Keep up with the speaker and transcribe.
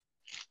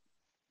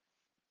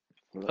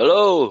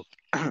Hello.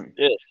 Hello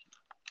Yeah,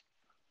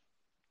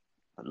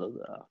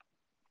 there.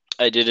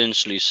 I did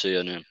instantly see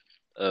your name.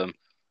 Go,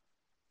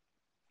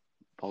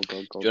 go, Do go,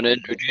 you want to go, go,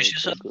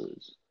 introduce go, go, yourself?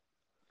 goes.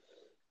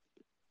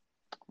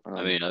 I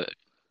Um, mean,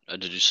 I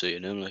did just see your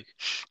name, like.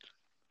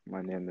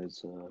 my name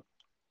is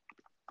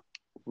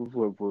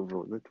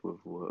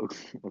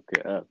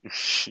okay.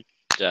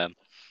 Damn.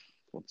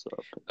 What's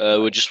up?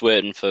 We're just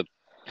waiting for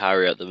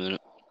Harry at the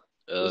minute.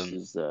 This Um,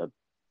 is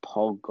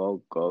Paul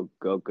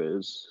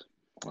Goggers,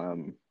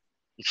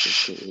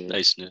 aka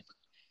nice name.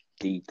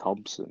 D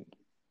Thompson.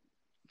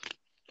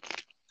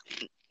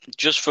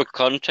 Just for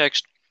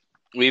context,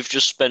 we've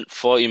just spent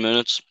 40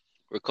 minutes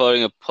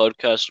recording a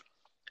podcast,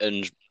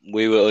 and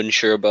we were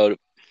unsure about it,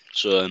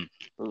 so It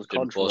was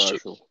didn't post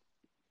it. controversial.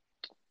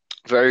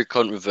 Very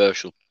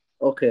controversial.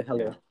 Okay,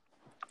 hello.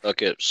 Yeah,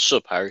 Okay,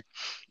 sup, Harry.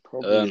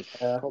 probably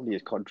Uh, probably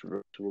as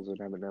controversial as an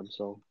Eminem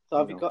song. so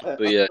have you got a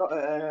But yeah,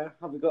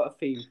 have you got a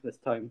theme this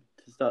time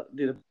to start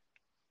do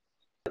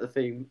the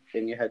theme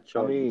in your head, I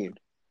Sean? mean,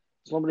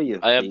 it's not really a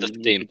I have the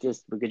theme. theme.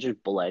 We could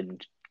just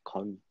blend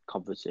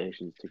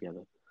conversations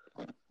together.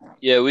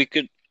 Yeah, we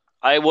could.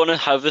 I want to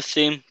have a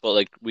theme, but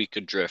like we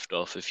could drift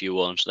off if you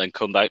want, then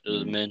come back to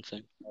the main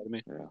thing. You know what I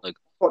mean? Yeah. Like,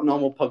 What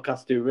normal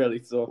podcasts do,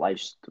 really. So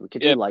We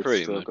could yeah, do life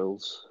pretty much.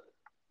 struggles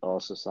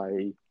or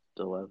society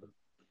dilemma.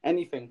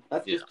 anything.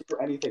 Let's Yeah. just do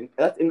anything.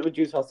 Let's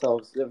introduce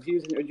ourselves. Have you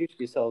introduced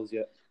yourselves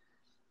yet?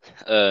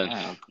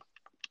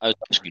 I was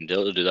asking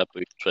Dale to do that, but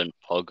he just went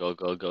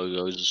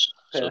goes.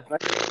 So,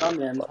 Our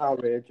names,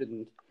 our age,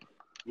 and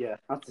yeah,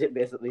 that's it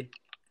basically.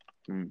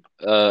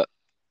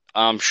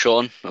 I'm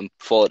Sean. I'm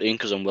 14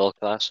 because I'm world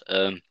class.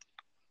 I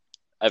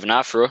have an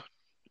afro.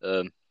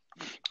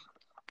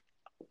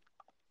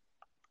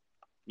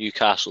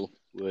 Newcastle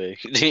way.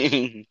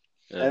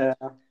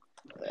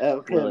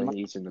 Okay, Well,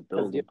 he's in the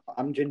building.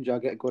 I'm Ginger. I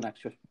get to go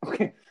next.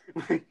 Okay.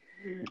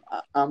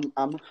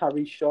 I'm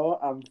Harry Shaw.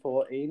 I'm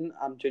 14.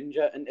 I'm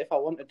Ginger, and if I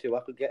wanted to,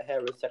 I could get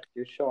hair as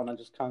sexy as Sean. I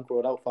just can't grow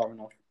it out far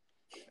enough.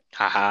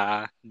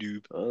 Haha,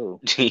 noob. Oh,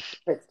 It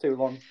takes too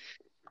long.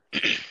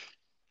 okay,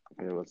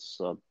 what's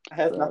up?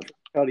 Hair's natural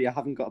curly. I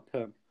haven't got a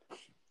perm.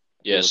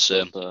 Yes,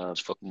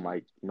 What's it's up,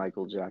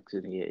 Michael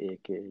Jackson here,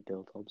 aka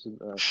Dale Thompson.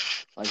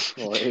 I'm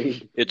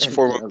 14. It's and,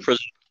 former President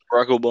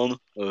Barack Obama.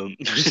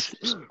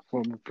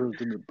 former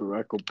President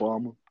Barack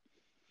Obama.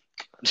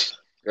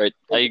 Right,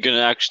 are you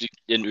gonna actually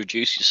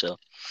introduce yourself?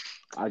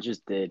 I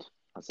just did.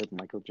 I said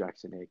Michael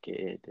Jackson,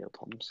 aka Dale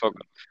Thompson.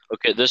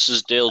 Okay, this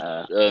is Dale.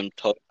 I'm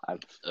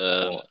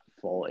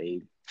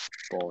 14,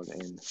 born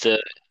in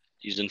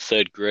he's in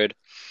third grade.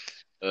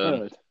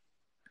 third.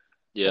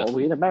 Yeah. Are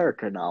we in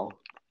America now?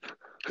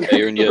 Yeah,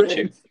 you're in year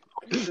 2.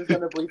 This is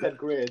gonna be said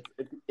grades.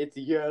 It's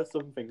year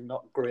something,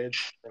 not grade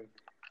something.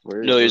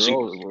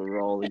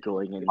 We're all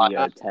going in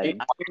year 10.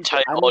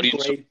 Entire I'm in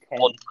audience of grade 10.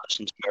 one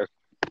person's America.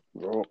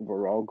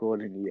 We're all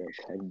going in year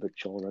 10, but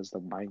Sean has the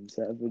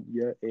mindset of in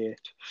year 8.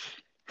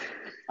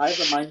 I have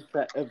the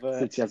mindset of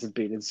since he hasn't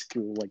been in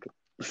school like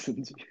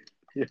since.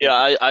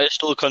 Yeah, I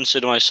still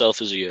consider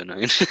myself as a year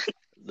 9.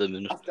 The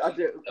minute. I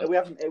do. We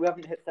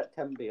haven't hit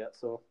September yet,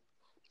 so.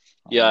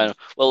 Yeah, I know.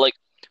 Well, like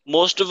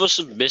most of us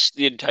have missed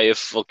the entire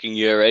fucking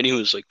year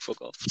anyways. Like,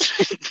 fuck off.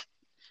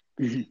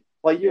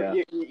 Well,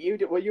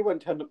 you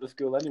weren't turned up to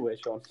school anyway,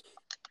 Sean.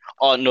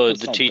 Oh no,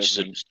 That's the not teachers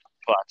are different. just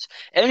twats.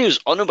 Anyways,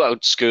 on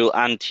about school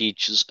and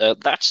teachers.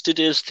 That's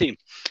today's theme.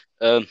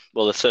 Well,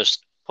 the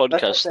first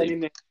podcast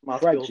theme.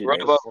 Prejudice.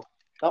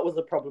 That was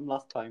the problem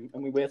last time,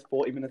 and we waste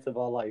 40 minutes of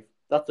our life.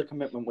 That's a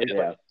commitment we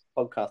Yeah.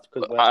 podcast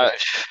because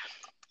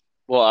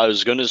What I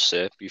was gonna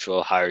say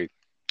before Harry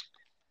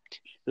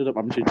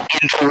interrupted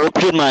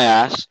interrupted my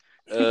ass.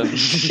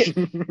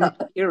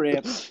 You're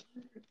in.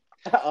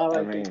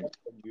 I mean,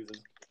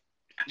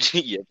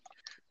 Yeah.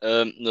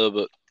 No,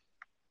 but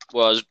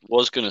what I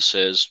was gonna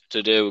say is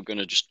today we're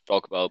gonna just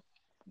talk about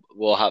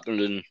what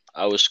happened in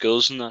our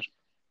schools and that,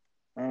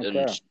 and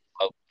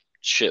how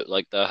shit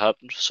like that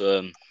happened.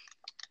 So,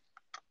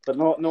 but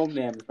no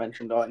names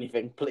mentioned or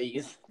anything,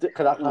 please,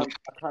 because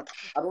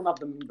I don't have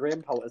the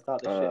brain power to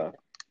start this shit.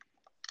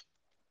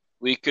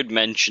 We could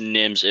mention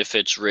names if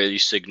it's really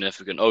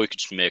significant, or we could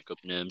just make up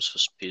names for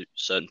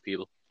certain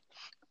people.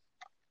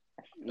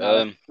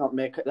 No,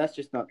 let's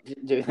just not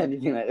do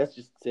anything like. Let's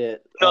just say.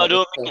 No, I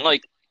don't mean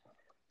like.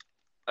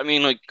 I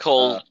mean like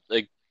call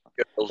like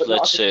girls.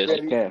 Let's say.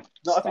 Okay.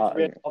 Not if it's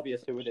really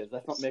obvious who it is.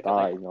 Let's not make it.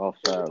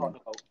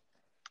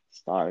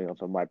 Starting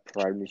off in my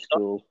primary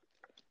school,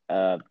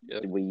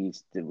 we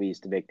used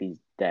to make these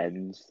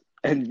dens,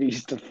 and we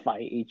used to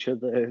fight each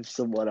other if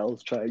someone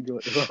else tried to go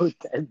into our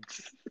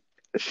dens.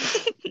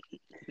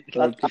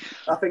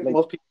 I think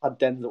most people had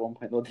dens at one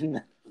point, though, didn't they?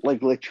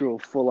 Like literal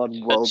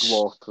full-on World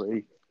War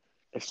III.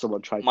 If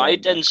someone tried. My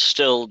den's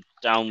still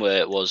down where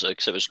it was,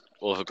 except it's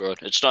overgrown.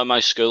 It's not my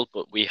school,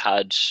 but we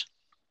had.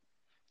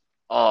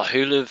 Oh,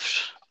 who lived?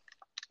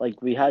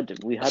 Like we had.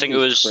 I think it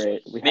was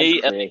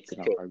me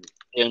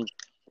and.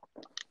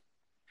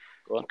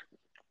 What?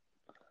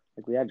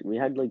 Like we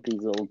had like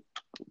these little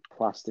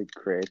plastic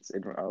crates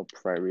in our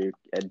prairie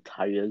and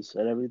tires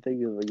and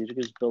everything. And like you could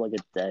just build like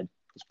a den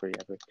was pretty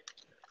epic.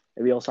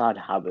 And we also had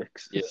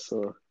hammocks. Yeah.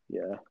 So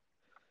yeah.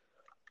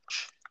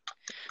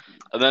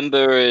 I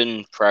remember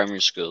in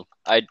primary school,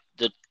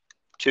 the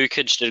two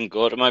kids didn't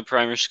go to my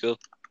primary school,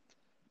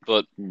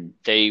 but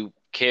they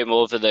came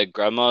over their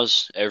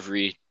grandmas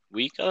every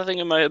week, I think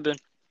it might have been,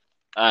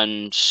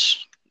 and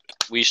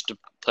we used to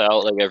play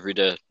out like every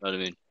day. You know what I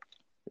mean?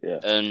 Yeah.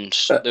 And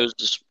there was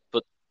this,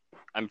 but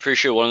I'm pretty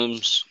sure one of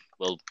them's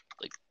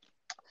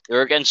they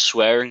were against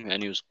swearing,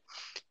 and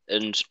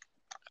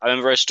I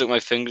remember I stuck my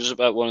fingers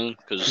about one of them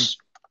because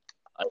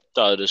I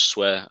started to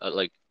swear at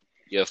like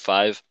year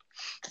 5,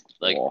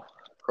 like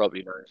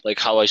probably like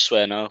how I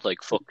swear now,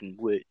 like fucking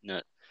wait,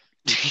 no.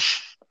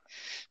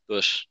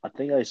 But I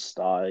think I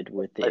started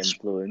with the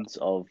influence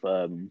of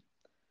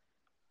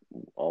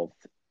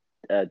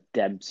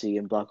Dempsey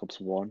in Black Ops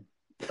 1.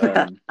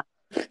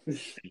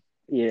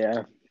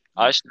 Yeah.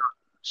 I started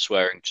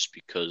swearing just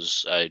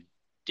because I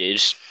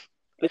did.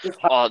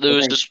 Oh, there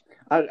was this.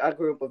 I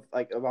grew up with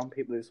around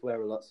people who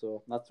swear a lot,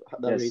 so that's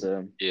the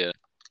reason. Yeah.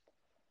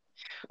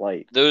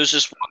 Like there was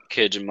this one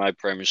kid in my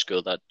primary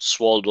school that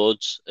swore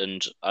loads,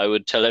 and I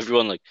would tell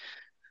everyone like,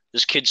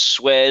 "This kid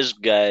swears,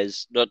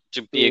 guys, not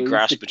to be a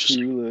grass, but just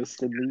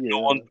no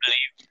one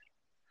believed. You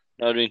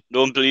know what I mean?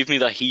 No one believed me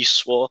that he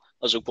swore.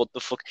 I was like, "What the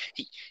fuck?"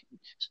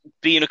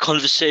 Be in a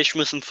conversation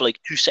with him for like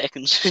 2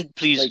 seconds,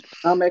 please.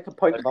 I'll make a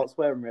point about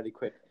swearing really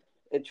quick.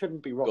 It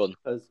shouldn't be wrong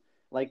because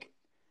why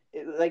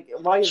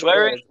is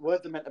swearing?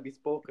 Words are meant to be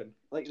spoken.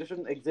 Like they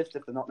shouldn't exist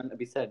if they're not meant to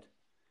be said.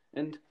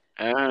 And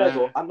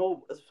I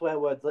know swear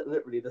words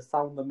literally the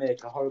sound they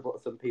make are horrible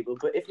to some people,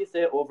 but if you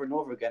say it over and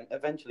over again,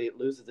 eventually it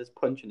loses its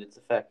punch and its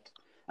effect,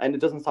 and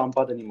it doesn't sound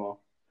bad anymore.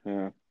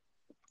 Yeah,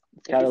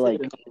 it's kind of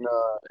like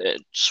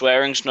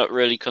swearing's not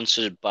really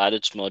considered bad.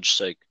 It's more just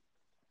like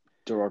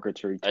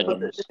derogatory terms. But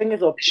the thing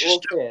is,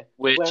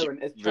 swearing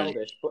is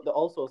childish, but they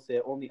also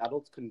say only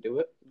adults can do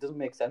it. It doesn't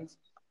make sense.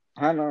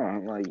 I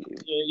know, like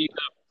you got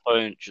a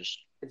point. It's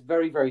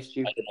very, very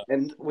stupid,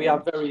 and we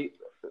are very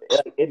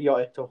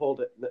idiotic to hold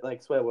it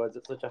like swear words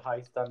at such a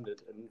high standard,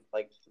 and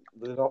like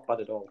they're not bad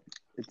at all.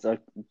 It's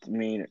like, I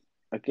mean,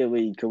 I get where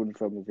you're coming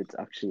from if it's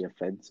actually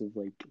offensive,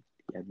 like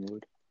the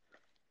N-word.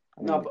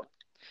 No,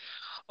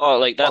 but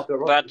like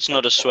that's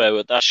not a swear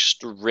word. That's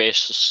just a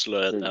racist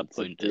slur at that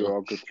point.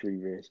 Derogatory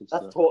racist.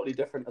 That's totally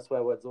different to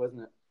swear words, though,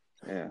 isn't it?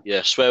 Yeah.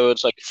 Yeah, swear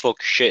words like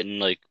fuck, shit, and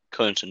like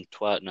cunt and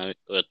twat. No,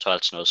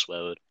 twat's not a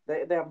swear word.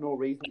 They have no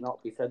reason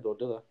not to be said, though,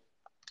 do they?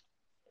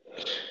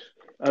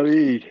 I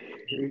mean,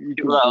 you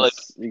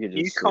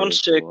can't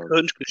say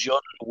cunt because you're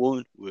not a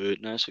woman. Word,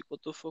 and it's like,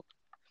 what the fuck?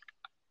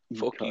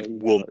 Fuck you,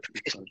 woman.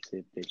 You can't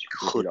say bitch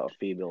because you're not a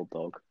female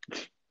dog.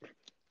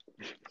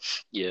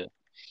 Yeah.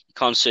 You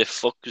can't say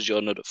fuck because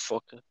you're not a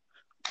fucker.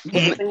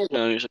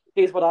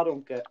 Here's what I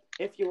don't get.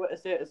 If you were to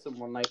say to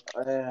someone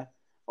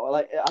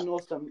I know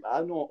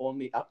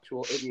only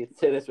actual idiots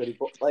say this really,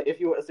 but like if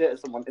you were to say to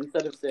someone,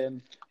 instead of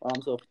saying, "Oh,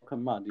 I'm so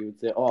fucking mad," you would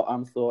say, "Oh,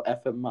 I'm so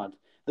effing mad."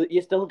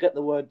 You still get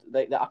the word,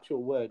 like the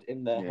actual word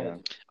in their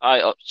head.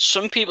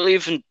 Some people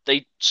even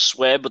they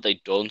swear, but they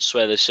don't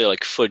swear. They say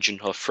like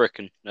fudging or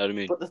frickin'. You know what I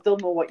mean? But they still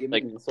know what you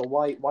mean. So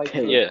why?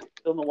 Yeah.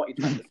 Still know what you're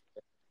trying to say.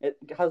 It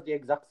has the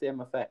exact same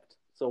effect.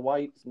 So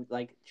why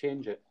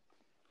change it?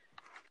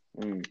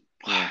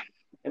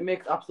 It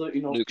makes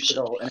absolutely no sense at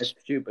all, and it's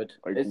stupid.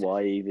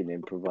 Why even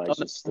improvise?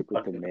 Just stick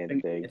with the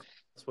main thing. I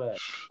swear.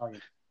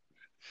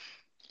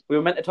 We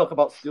were meant to talk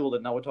about school,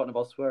 and now we're talking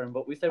about swearing.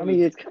 But we said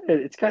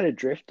it's kind of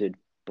drifted,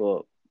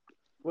 but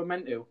we're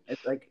meant to.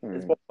 It's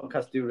it's what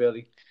podcasts do,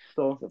 really.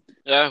 So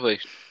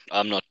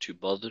I'm not too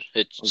bothered.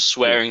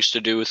 Swearing's to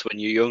do with when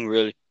you're young,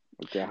 really.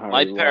 Okay,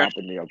 my parents.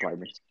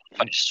 If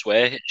I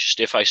swear,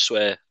 just if I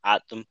swear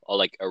at them or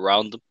like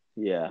around them.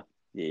 Yeah.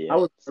 I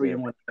was very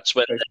young. That's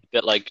when they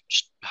get like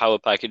just how I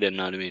pack it in.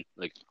 Know what I mean?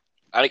 Like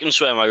I can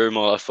swear in my room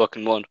all I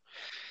fucking want.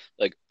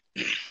 Like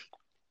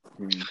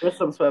there's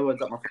some swear words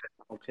that my family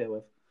aren't okay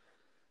with.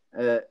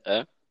 There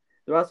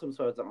are some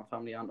swear words that my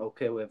family aren't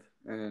okay with,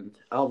 and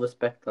I'll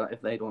respect that.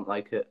 If they don't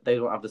like it, they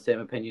don't have the same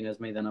opinion as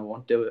me, then I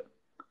won't do it.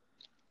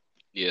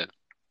 Yeah.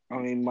 I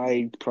mean,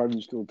 my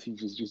primary school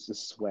teachers used to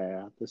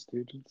swear at the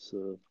students,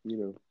 so you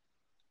know.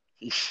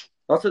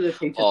 Lots of the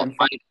teachers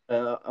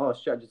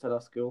strategists at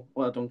our school.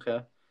 Well, I don't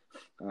care.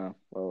 Oh,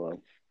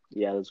 well.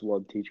 Yeah, there's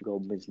one teacher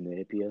called Miss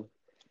Napier.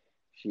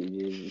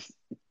 She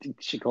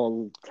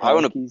called turkeys. I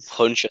want to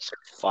punch her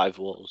through 5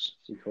 walls.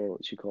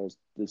 She calls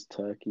this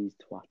turkeys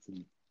twats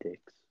and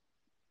dicks.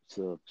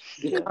 So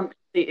you can't.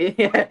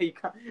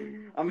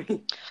 I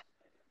mean,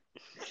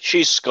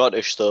 she's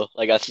Scottish though.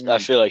 Like I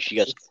feel like she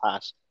gets a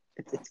pass.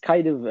 It's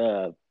kind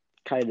of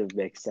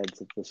makes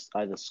sense if it's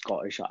either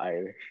Scottish or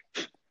Irish.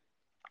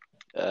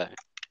 Yeah,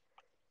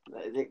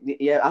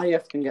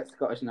 Irish can get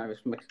Scottish and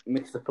Irish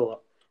mixed up a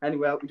lot.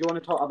 Anyway, do you want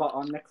to talk about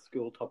our next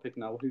school topic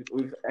now?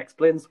 We've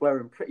explained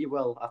swearing pretty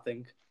well, I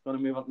think. Want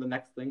to move on to the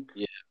next thing?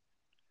 Yeah.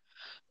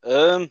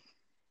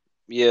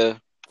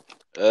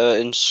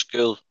 In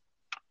school, do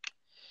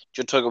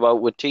you talk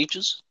about with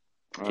teachers?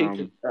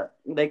 Teachers,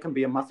 they can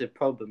be a massive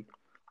problem.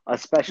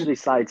 especially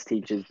science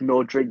teachers,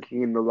 no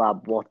drinking in the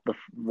lab. What the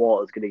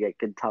water's gonna get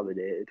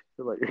contaminated?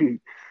 Like,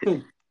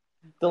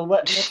 they'll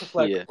make us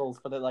wear Yeah. goggles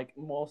for the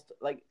most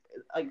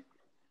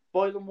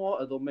boiling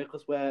water. They'll make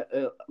us wear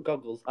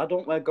goggles. I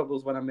don't wear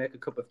goggles when I make a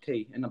cup of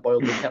tea in a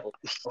boiling kettle.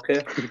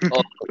 Okay.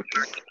 Oh,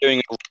 doing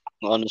it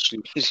wrong, honestly.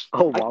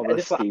 oh wow,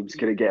 the steam's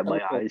gonna get in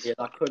my eyes. Yeah,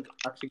 that could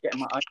actually get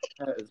in my eyes.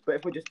 But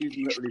if we're just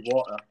using literally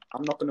water,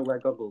 I'm not gonna wear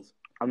goggles.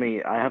 I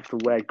mean, I have to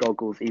wear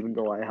goggles even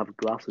though I have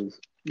glasses.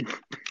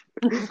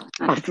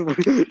 So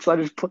I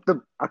just put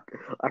them. I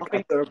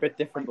think they're a bit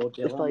different though,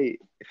 Dylan.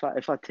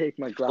 If I take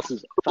my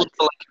glasses,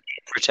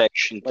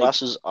 protection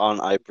glasses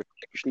aren't eye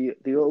protection.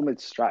 The ultimate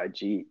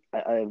strategy.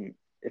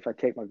 If I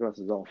take my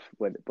glasses off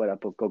when I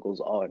put goggles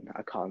on,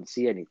 I can't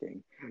see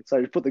anything. So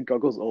I just put the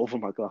goggles over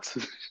my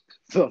glasses,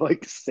 so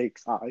like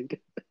 6-eyed.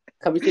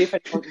 Can we see if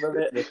anyone's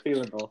related this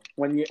feeling though?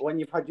 When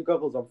you've had your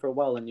goggles on for a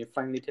while and you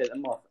finally take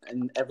them off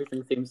and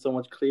everything seems so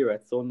much clearer.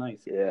 It's so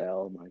nice. Yeah.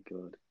 Oh my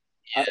god.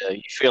 Yeah,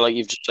 you feel like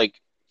you've just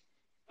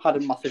had a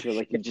massive. Feel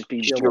like you've just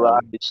been. Feels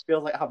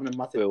like having a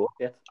massive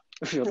shit.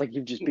 I feel like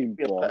you've just been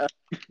born.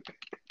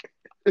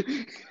 I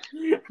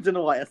don't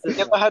know why I said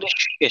you ever had a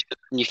shit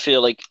and you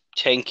feel like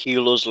 10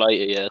 kilos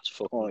lighter? Yeah, it's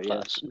fucking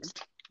class.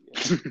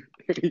 Yeah.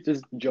 You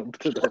just jump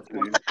to the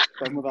moon.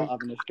 Come without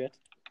having a shit.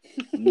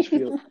 You just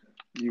feel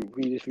you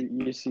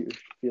just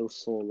feel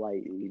so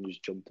light you can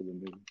just jump to the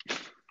moon.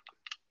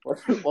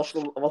 What's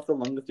the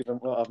longest you've been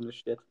without having a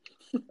shit?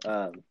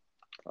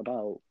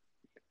 About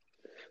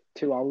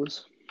 2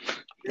 hours.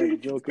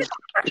 Like joking.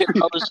 2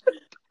 hours.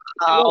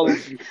 Ow.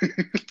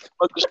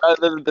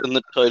 I've never been in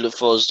the toilet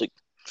for like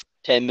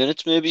 10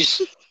 minutes, maybe.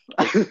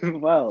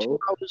 Well,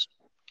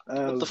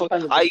 what the fuck?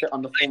 I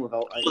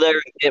go there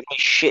and get my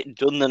shit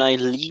done, then I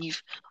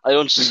leave. I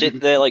don't sit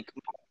there like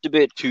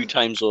debate 2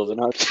 times over.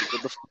 Now.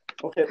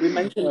 Okay, we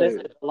mentioned this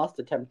at the last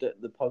attempt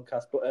at the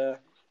podcast, but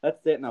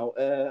that's it now.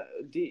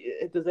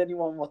 Does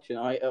anyone watching?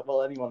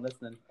 Well, anyone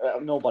listening?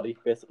 Nobody,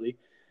 basically.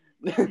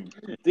 Fuck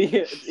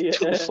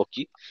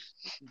you.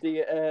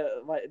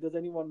 Does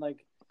anyone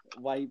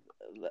wipe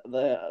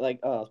the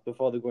arse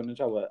before they go in the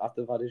shower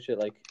after they've had a shit?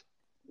 Like,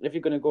 if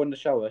you're gonna go in the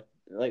shower,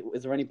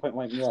 is there any point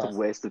wiping your ass? It's a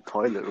waste of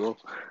toilet roll.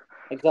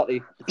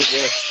 Exactly. It's a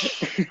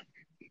waste.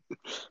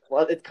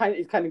 Well, it's kind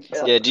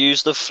of. Yeah, do you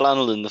use the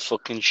flannel in the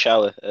fucking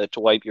shower to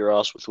wipe your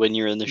ass with when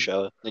you're in the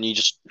shower? Then you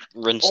just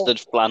rinse the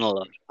flannel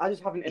out. I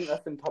just have an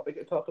interesting topic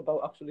to talk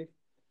about, actually.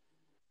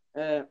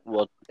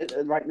 What?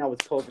 Right now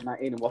it's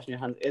COVID-19 and washing your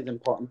hands is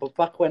important, but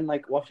back when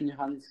washing your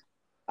hands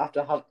I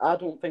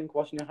don't think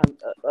washing your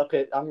hands.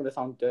 Okay, I'm gonna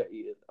sound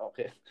dirty.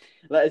 Okay,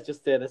 let's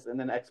just say this and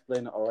then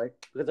explain it. All right,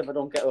 because if I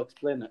don't get to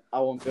explain it,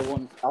 I'll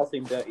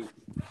seem dirty.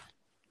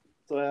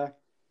 So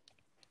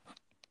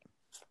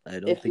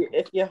if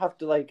you have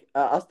to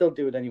I'll still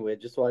do it anyway,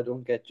 just so I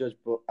don't get judged.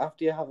 But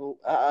after you have a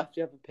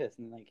piss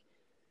and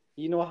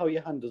you know how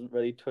your hand doesn't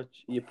really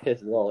touch your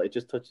piss at all, it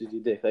just touches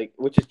your dick,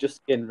 which is just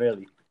skin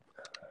really.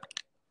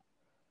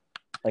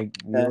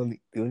 The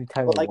only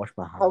time I wash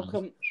my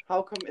hands.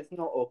 How come it's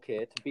not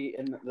okay to be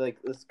in the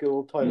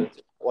school toilet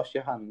to wash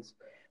your hands,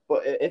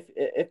 but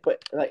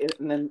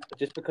and then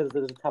just because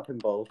there's a tap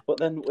involved, but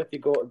then if you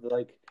go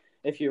to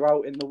if you're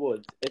out in the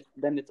woods,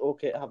 then it's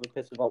okay to have a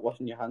piss without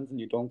washing your hands and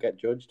you don't get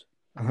judged.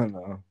 I don't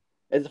know.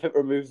 As if it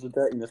removes the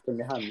dirtiness from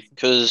your hands.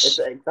 Because it's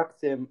the exact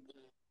same.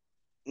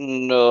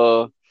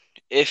 No,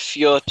 if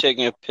you're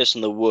taking a piss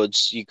in the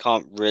woods, you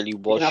can't really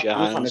wash your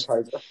hands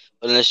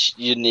unless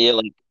you're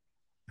near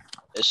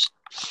it's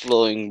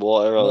flowing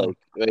water, or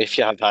if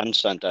you have hand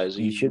sanitizer.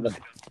 You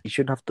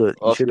shouldn't have to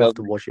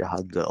wash your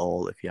hands at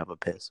all if you have a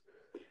piss.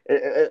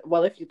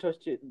 Well, if you touch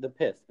the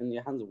piss and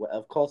your hands are wet,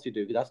 of course you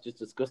do. Because that's just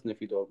disgusting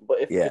if you don't.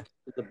 But if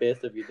it's the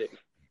base of your dick,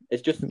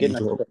 it's just skin.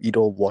 You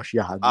don't wash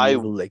your hands. You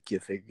lick your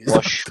fingers.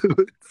 Wash.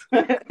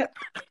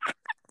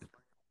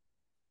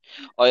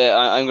 Oh yeah,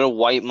 I'm gonna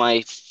wipe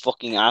my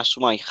fucking ass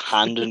with my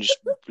hand and just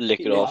lick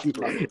it off.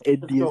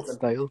 Indian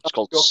style. It's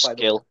called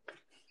skill.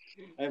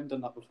 I haven't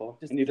done that before.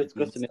 And you're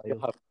disgusting if you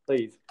have,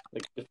 please.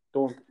 Just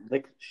don't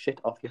lick shit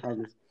off your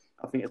hands.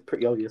 I think it's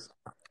pretty obvious.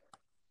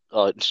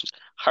 Oh,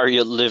 how are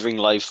you living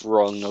life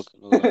wrong? You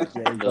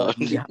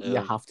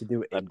have to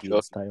do it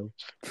Indian style.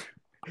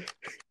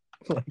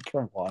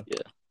 Come on. Yeah.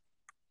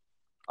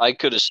 I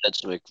could have said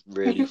something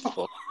really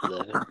fucked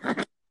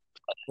there.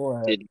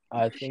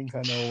 I think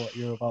I know what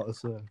you're about to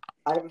say.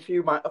 I have a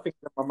few things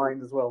in my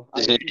mind as well.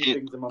 I have a few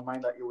things in my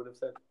mind that you would have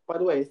said. By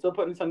the way, you're still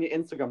putting this on your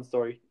Instagram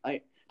story.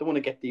 I don't want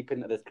to get deep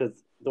into this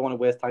because I don't want to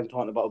waste time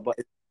talking about it, but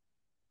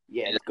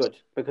it's good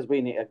because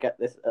we need to get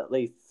this at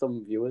least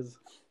some viewers,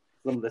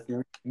 some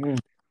listeners.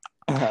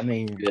 I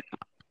mean,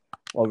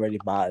 what really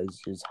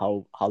matters is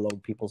how long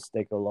people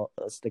stick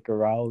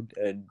around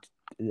and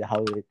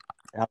how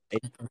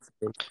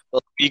interesting.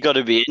 Well, you got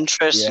to be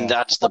interesting.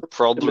 That's the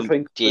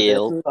problem,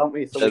 Dale. Aren't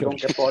we? So we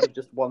don't get bored of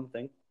just one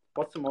thing.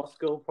 What's some more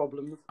school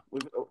problems?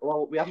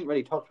 We haven't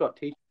really talked about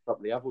teachers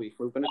properly, have we?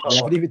 We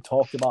haven't even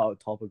talked about our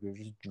topic. We've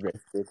just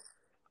drifted.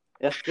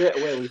 Yeah, straight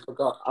away we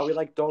forgot. Are we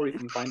like Dory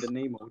from Finding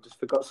Nemo? We just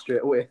forgot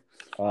straight away.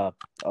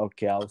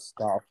 Okay, I'll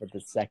start off with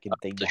the second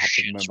thing that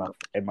happened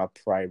in my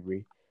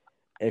primary.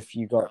 If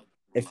you were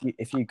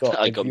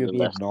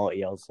being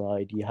naughty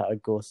outside, you had to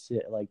go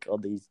sit like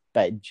on these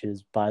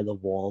benches by the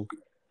wall.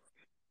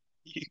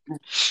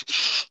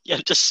 You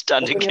have to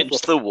stand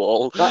against the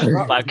wall,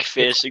 back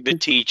facing the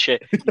teacher.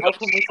 How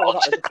come we saw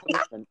that as a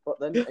punishment? But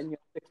then in your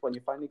sixth one,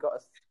 you finally got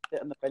to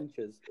sit on the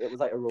benches. It was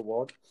like a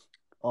reward.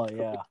 Oh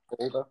yeah.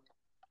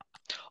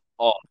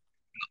 Oh,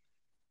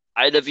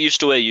 I never used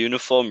to wear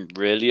uniform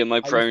really in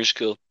my primary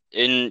school.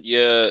 In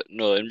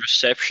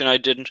reception I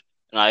didn't,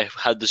 and I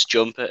had this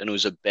jumper, and it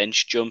was a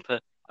bench jumper.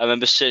 I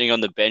remember sitting on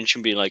the bench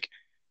and being like,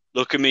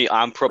 "Look at me,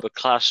 I'm proper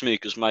class me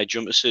because my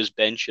jumper says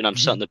bench, and I'm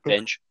sat on the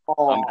bench.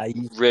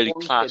 I'm really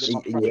classy."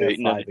 In year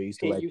 5, I used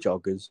to wear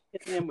joggers.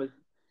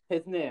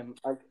 His name,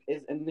 like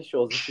his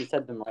initials, if you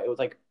said them right, it was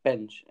like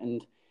bench,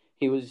 and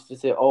he was to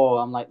say, "Oh,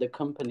 I'm like the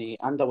company,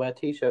 and I wear a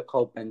T-shirt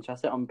called Bench. I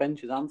sit on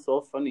benches. I'm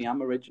so funny.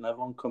 I'm original.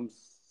 Everyone comes."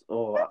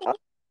 Oh,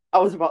 I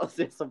was about to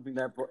say something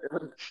there, but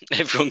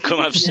everyone come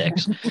have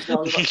sex.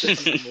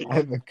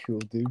 I'm a cool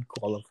dude,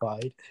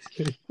 qualified.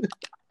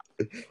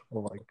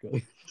 Oh my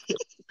god!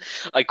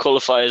 I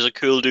qualify as a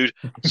cool dude.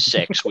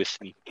 Sex with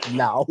me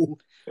now.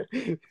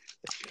 Okay,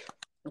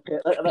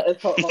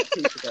 let's talk about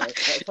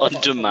teachers. On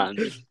demand.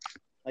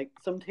 Like,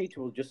 some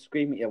teacher will just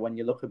scream at you when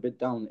you look a bit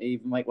down.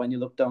 Even like when you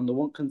look down, they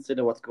won't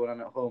consider what's going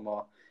on at home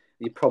or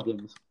your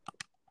problems.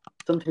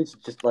 Some teachers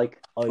just like...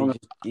 Oh,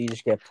 you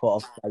just get put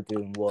off by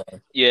doing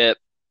work. Yeah,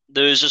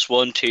 there was just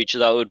one teacher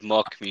that would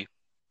mock me,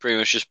 pretty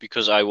much just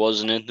because I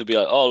wasn't in. They'd be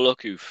like, "Oh,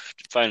 look, you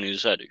finally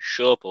decided to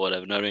show up," or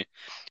whatever. You know what I mean?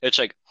 It's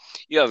like,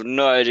 you have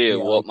no idea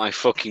what my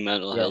fucking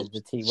mental health when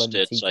the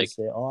teacher like.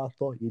 Say, "Oh, I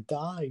thought you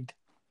died."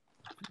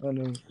 I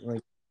know,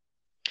 like...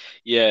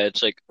 Yeah,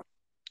 it's like,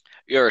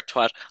 you're a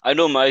twat. I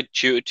know my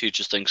tutor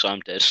teacher thinks I'm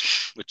dead,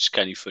 which is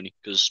kind of funny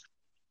because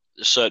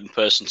a certain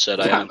person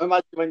said I am.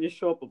 Imagine when you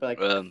show up, will be like,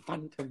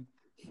 Phantom.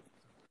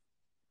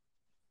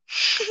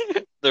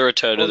 The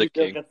Return of the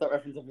King. Get that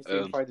reference if you've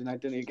seen Friday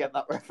Night Dinner. You get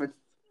that reference.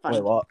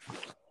 Phantom. Wait, what?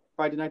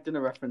 Friday Night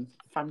Dinner reference.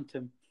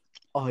 Phantom.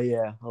 Oh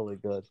yeah, holy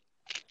god.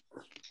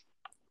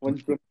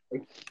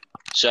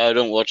 So I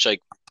don't watch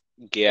like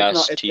gay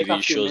ass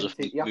TV shows or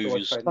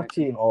movies. It's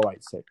actually an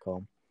alright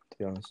sitcom, to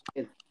be honest.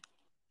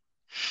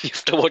 You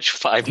have to watch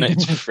Five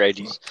Nights at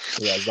Freddy's.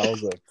 Yeah, that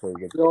was pretty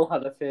good. We all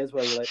had a phase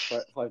where we liked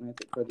Five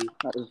Nights at Freddy's.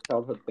 That was a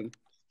childhood thing.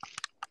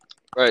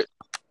 Right.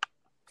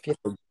 If you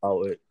think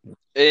about it.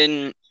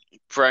 In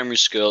primary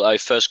school, I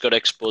first got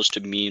exposed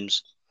to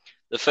memes.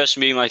 The first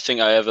meme I think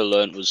I ever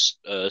learned was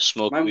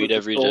smoke weed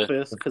every day.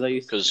 Because I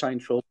used to try and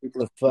troll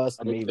people. The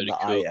first meme that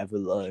I ever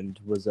learned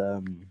was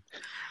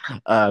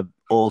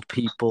old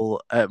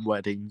people at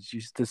weddings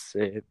used to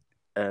say,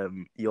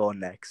 "You're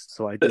next."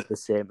 So I did the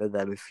same at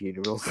them at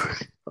funerals,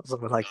 or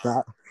something like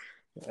that.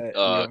 You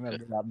remember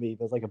that meme? It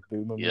was like a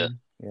boomer meme.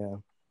 Yeah.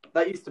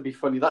 That used to be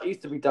funny. That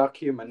used to be dark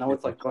humor. Now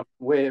it's like gone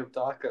way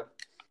darker.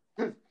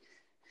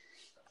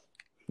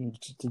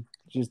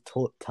 Just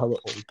tell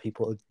old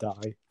people to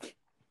die.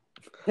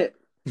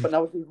 But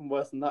now it's even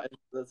worse than that.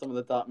 Some of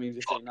the dark memes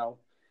you see now.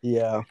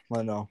 Yeah,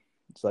 I know.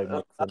 It's like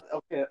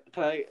okay.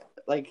 Can I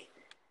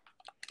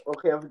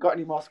Okay, have we got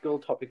any more school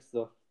topics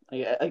though?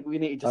 We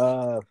need to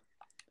just.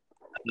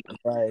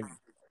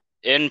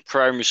 In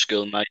primary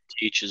school, my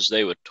teachers,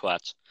 they were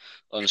twats.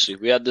 Honestly,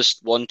 we had this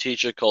one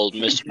teacher called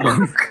Miss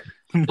Monk.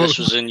 This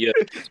was in year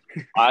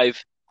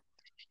 5.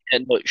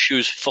 And look, she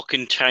was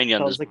fucking tiny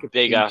and this like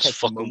big ass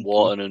fucking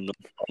water and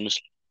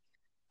honestly.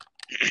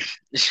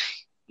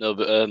 No,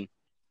 but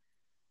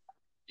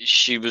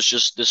she was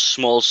just this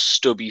small,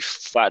 stubby,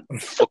 fat,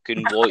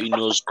 fucking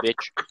whitey-nosed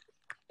bitch.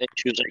 And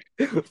she was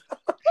like...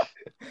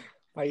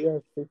 My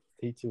year 6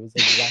 teacher was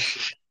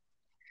exactly...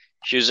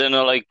 She was in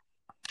her, like,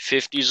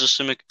 50s or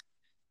something,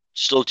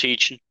 still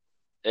teaching.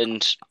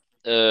 And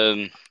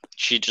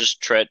she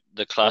just treated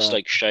the class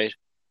like shite.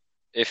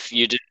 If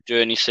you didn't do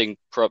anything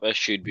proper,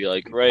 she'd be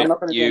like, "Right, I'm not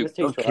going to you..." this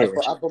teacher, okay.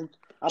 I bumped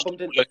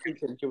into the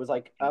teacher and she was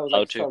like, I was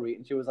like, sorry.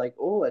 And she was like,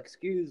 "Oh,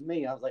 excuse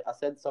me." I was like, I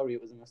said sorry,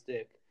 it was a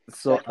mistake.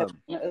 So,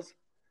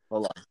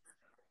 hold on.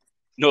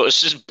 No,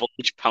 it's just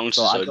bunch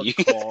pounces on you.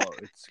 I got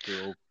caught at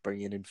school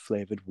bringing in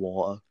flavoured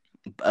water.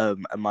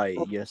 And my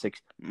year 6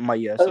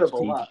 teacher...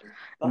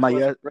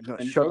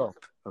 shut up.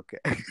 Okay.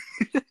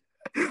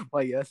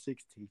 My year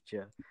 6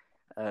 teacher...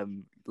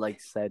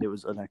 said it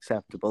was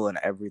unacceptable and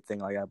everything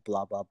like that,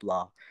 blah blah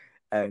blah,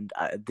 and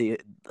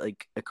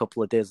a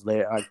couple of days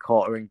later, I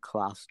caught her in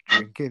class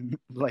drinking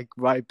like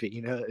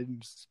Ribena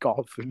and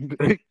scoff and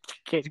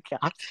Kit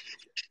Kat.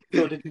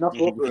 So did you not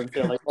go over and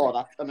say like, "Oh,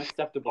 that's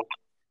unacceptable"?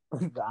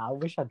 I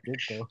wish I did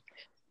though.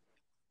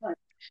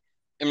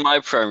 In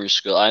my primary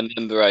school, I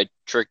remember I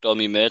tricked all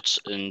my mates,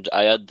 and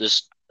I had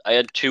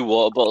 2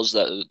 water bottles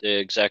that were the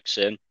exact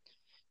same.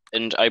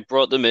 And I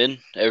brought them in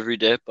every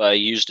day, but I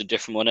used a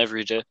different one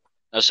every day.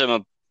 I said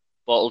my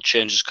bottle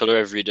changes colour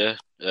every day.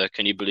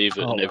 Can you believe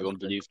it? And everyone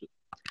believed it.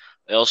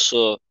 I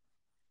also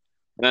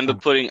remember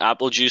putting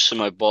apple juice in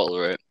my bottle,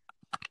 right?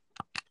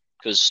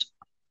 Because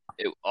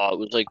it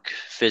was like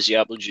fizzy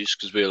apple juice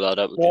because we were allowed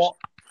apple juice.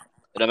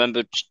 And I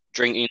remember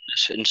drinking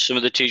this, and some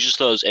of the teachers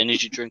thought it was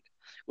energy drink,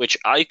 which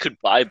I could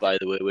buy, by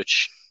the way,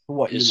 which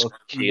What, is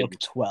you look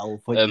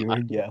 12 when you're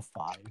in year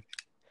 5.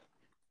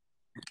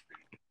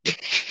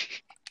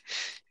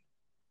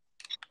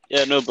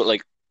 Yeah, no, but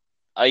like,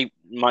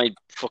 my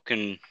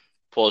fucking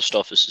post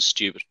office is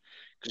stupid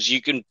because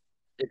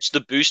it's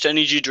the Boost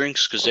energy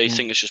drinks because they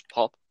think it's just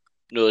pop.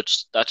 No,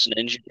 that's an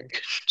energy drink.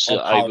 So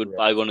I would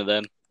buy one of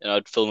them and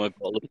I'd fill my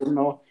bottle.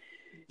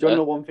 Do you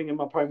know one thing in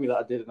my primary that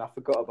I did and I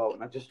forgot about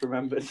and I just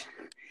remembered?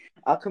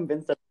 I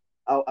convinced them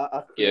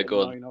I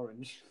go annoying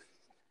orange.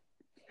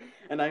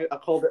 And I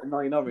called it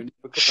annoying orange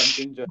because I'm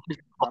ginger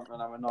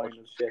and I'm annoying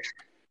as shit.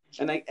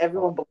 And like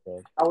everyone,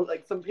 I was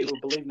like, some people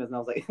believed this, and I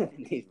was like,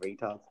 these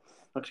retards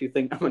actually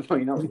think I'm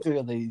annoying orange. Look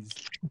at these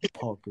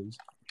poggers.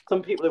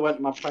 Some people who went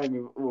to my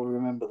primary will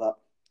remember that.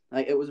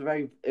 Like it was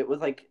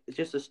like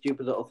just a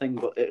stupid little thing,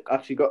 but it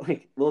actually got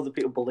like loads of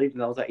people believed,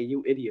 and I was like, "Are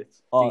you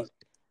idiots?" One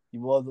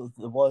of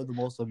the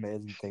most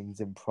amazing things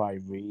in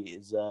primary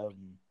is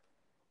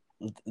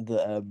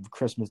the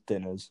Christmas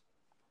dinners.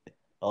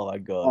 Oh my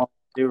god!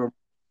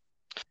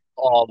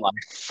 Oh my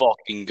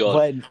fucking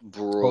god,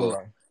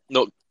 bro!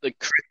 No, the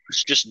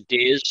Christmas just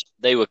days,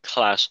 they were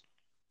class.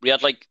 We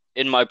had like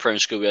in my primary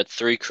school, we had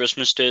 3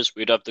 Christmas days.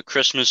 We'd have the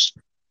Christmas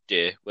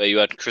day where you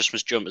had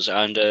Christmas jumpers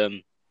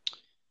and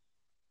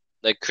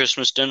like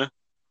Christmas dinner.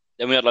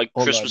 Then we had like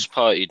Christmas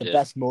party day. The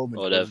best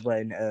moment was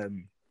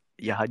when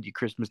you had your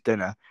Christmas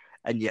dinner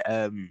and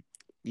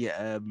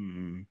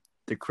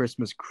the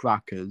Christmas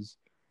crackers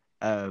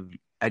and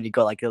you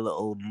got like a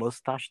little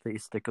mustache that you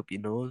stick up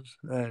your nose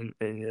and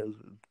it was,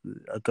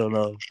 I don't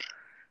know,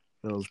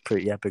 it was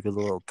pretty epic as a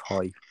little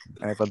toy.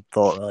 And everyone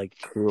thought like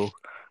cool.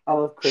 I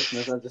love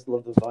Christmas. I just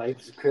love the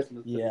vibes of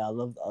Christmas. Yeah,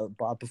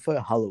 but I prefer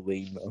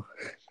Halloween though.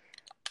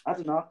 I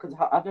don't know, because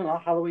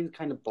Halloween's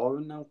kind of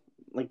boring now.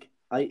 Like,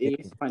 I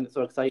used to find it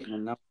so exciting,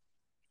 and now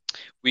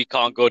we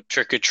can't go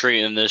trick or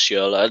treating this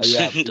year, lads.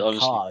 Yeah, we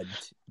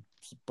can't,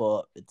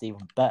 but it's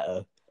even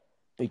better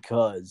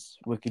because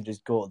we can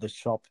just go to the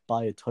shop,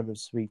 buy a ton of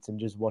sweets, and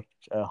just watch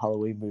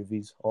Halloween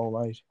movies all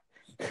night.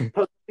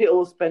 People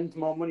will spend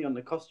more money on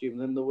the costume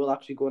than they will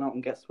actually going out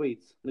and get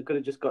sweets. They could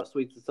have just got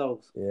sweets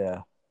themselves.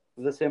 Yeah,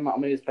 for the same amount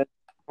of money to spend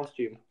on the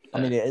costume.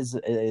 I mean, it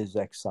is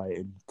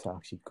exciting to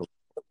actually go.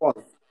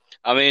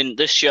 I mean,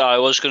 this year I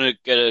was going to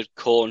get a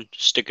cone,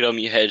 stick it on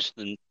my head,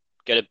 and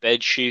get a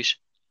bed sheet,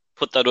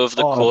 put that over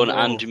the cone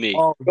and me,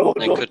 and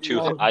then cut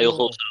 2 eye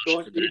holes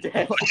for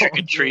trick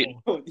or treat.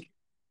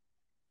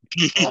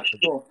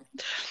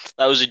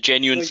 That was a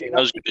genuine thing I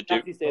was going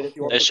to do.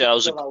 This year I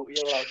was allowed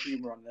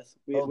humor on this.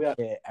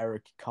 Okay,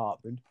 Eric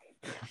Cartman.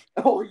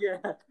 Oh, yeah.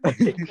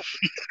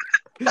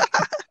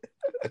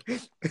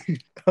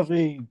 I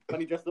mean,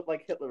 when he dressed up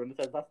like Hitler and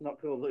says that's not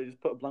cool, he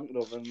just put a blanket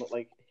over and looked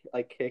like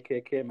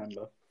KKK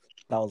member.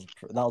 That's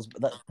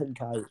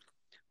pink eye.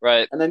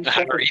 Right, and then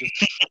Harry,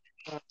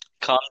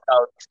 calm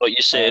down. What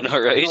you're saying,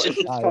 all right?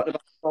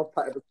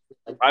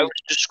 I was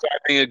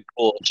describing a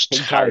ghost,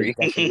 Harry.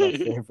 It's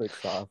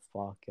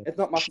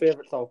not my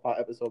favorite South Park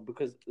episode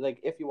because, like,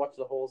 if you watch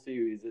the whole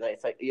series,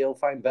 it's like you'll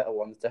find better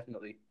ones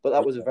definitely. But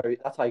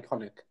that's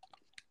iconic.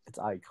 It's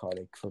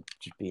iconic for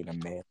just being a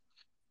man.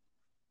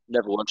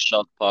 Never watched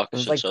South Park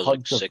since I was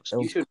like 6.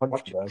 You should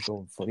watch it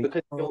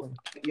because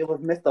you'll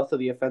have missed out of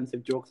the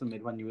offensive jokes I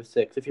made when you were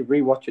 6. If you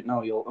rewatch it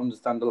now, you'll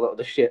understand a lot of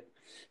the shit.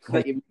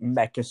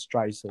 Mecha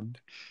Streisand.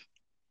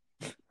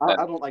 I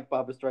don't like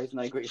Barbra Streisand.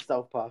 I agree with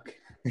South Park.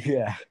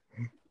 Yeah.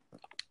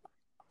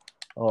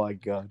 Oh my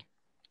god.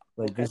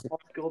 Like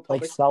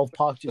South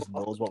Park just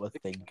knows what we're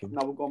thinking.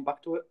 Now we're going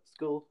back to it.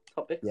 School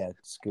topics. Yeah,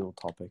 school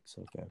topics.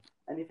 Okay.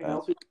 Anything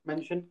else we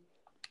mention?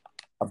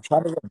 I'm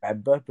trying to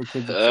remember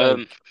because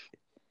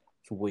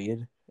it's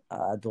weird.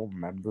 I don't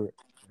remember it.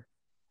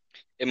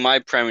 In my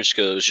primary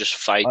school, it was just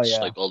fights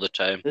like all the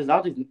time. There's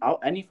not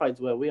any fights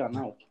where we are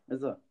now,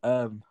 is there?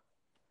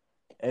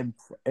 In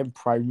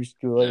primary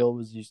school, I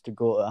always used to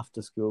go to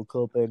after school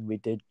club, and we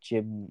did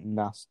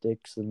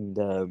gymnastics and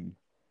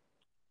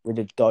we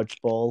did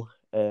dodgeball,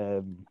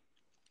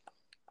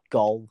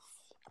 golf,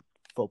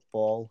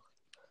 football,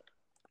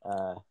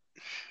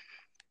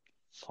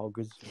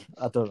 poggers.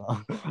 I don't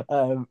know.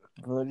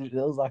 But it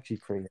was actually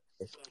pretty.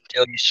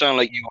 Dale, you sound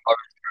like you are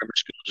in primary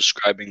school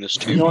describing this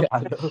too. I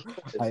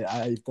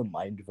have the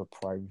mind of a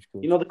primary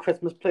school. You know the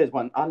Christmas plays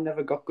one? I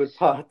never got good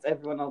parts.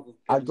 Everyone else.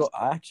 I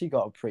actually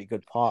got a pretty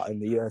good part in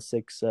the year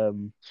 6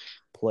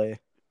 play.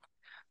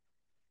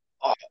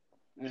 Oh.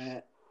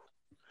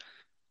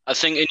 I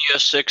think in year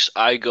 6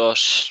 I got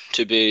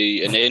to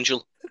be an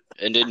angel,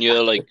 and in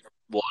year 1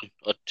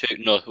 or 2,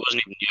 no, it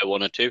wasn't even year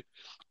 1 or 2.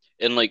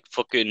 In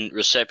fucking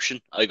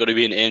reception, I got to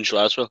be an angel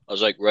as well. I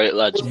was like, right,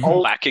 lads,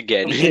 back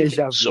again.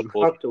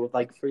 Support with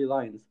 3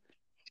 lines.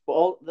 But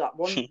all that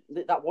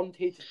one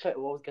teacher's pet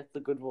who always gets the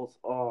good roles.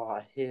 Oh,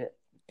 I hate it.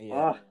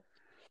 Yeah.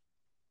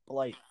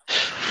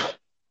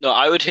 No,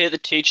 I would hate the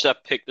teacher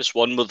that picked this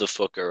one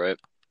motherfucker, right?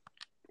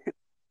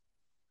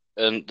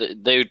 And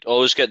they would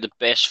always get the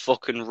best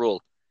fucking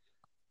role.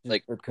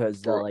 Like,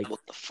 because they're like, what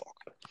the fuck?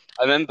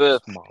 I remember.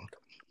 Smart.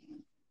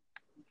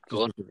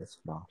 Go on.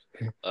 Smart.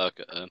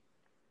 Okay.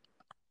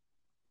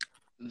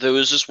 There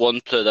was this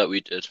one play that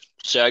we did.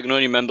 So I can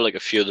only remember like a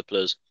few of the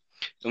plays,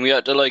 and we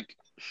had to like.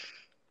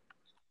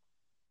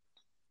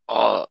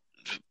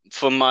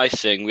 For my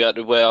thing, we had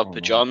to wear our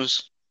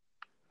pajamas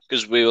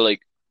because we were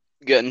like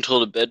getting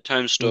told a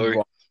bedtime story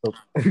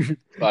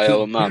by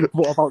our mum.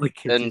 What about the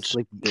kids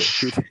sleeping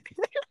naked?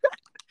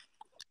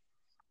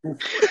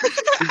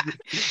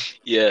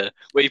 Yeah,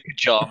 wear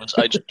pajamas.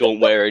 I just don't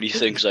wear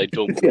anything because I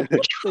don't wear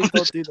pajamas. They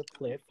don't do the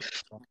play.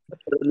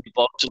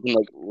 Boxes and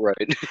like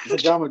right.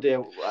 Pajama day.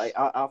 I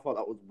thought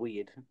that was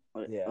weird.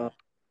 Yeah.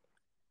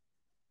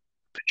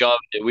 Pajama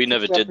day. We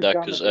never did that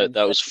because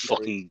that was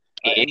fucking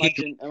gay.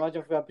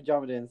 Imagine if we had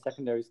pajama day in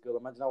secondary school.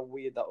 Imagine how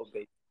weird that would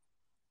be.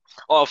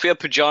 Oh, if we had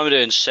pajama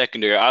day in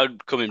secondary, I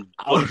would come in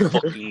butt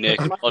fucking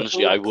naked.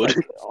 Honestly, I would.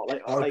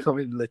 I would come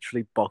in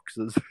literally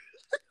boxes.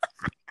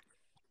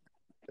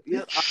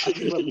 Yeah, I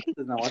just wear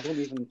boxers now. I don't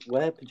even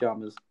wear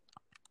pajamas.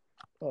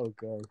 Oh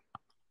god.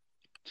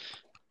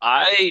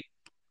 I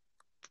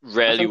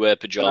rarely wear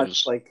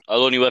pajamas.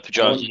 I'll only wear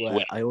pajamas.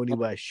 I only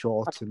wear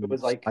shorts and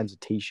a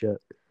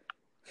t-shirt.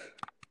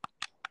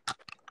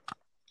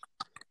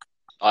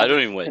 I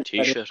don't even wear a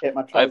t-shirt.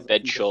 I have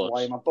bed shorts.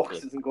 Lie in my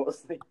boxes and go to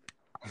sleep.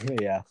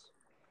 Yeah.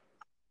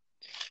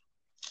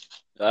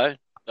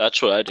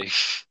 That's what I do.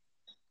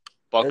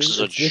 Boxes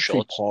are just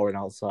shorts. Pouring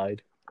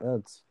outside.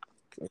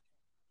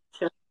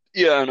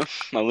 Yeah, I know.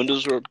 My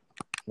windows are.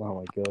 Oh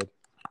my god.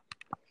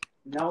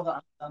 Now that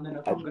I'm standing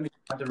up, I'm going to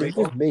have to read.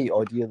 Is it me,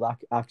 or do you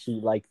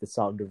actually like the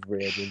sound of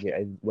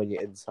rain when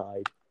you're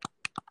inside?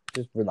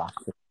 Just relax.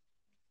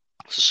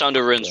 It's the sound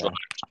of rain's right.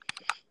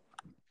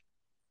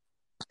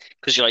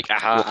 Because you're like,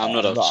 I'm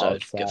not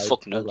outside. Get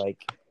fucking out.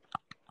 Like,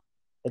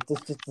 it's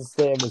just the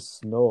same as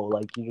snow.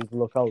 Like, you just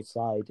look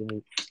outside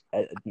and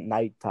at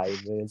night time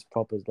and it's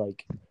proper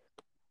like.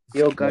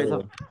 Yo, guys,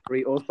 I'm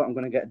Doritos, but I'm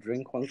going to get a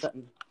drink. 1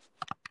 second.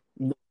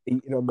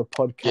 Eating on the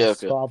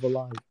podcast, Father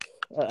Live.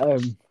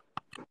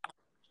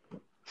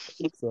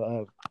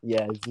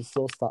 Yeah, it's just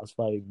so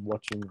satisfying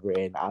watching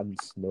rain and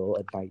snow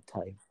at night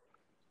time,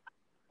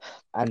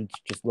 and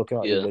just looking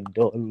out the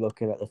window and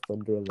looking at the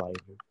thunder and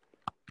lightning.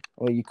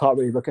 Well, you can't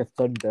really look at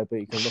thunder, but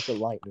you can look at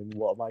lightning.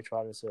 What am I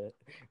trying to say?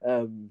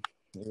 Yeah.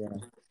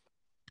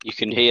 You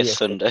can hear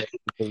thunder.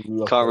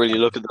 You can't really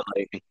look at the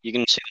lightning. You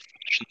can see the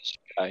flash in the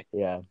sky.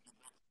 Yeah.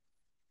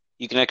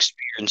 You can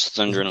experience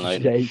thunder and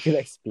lightning. Yeah, you can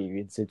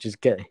experience it. Just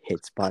get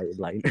hit by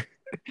lightning.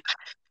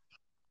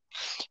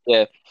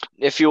 Yeah.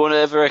 If you want to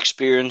ever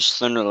experience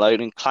thunder and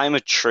lightning, climb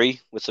a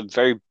tree with a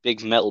very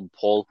big metal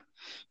pole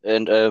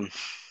and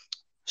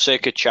say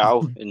a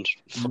ciao and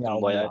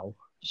fucking way out.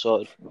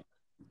 So,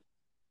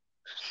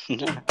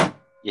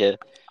 yeah.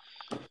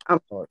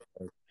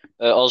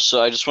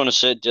 Also, I just want to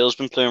say, Dale's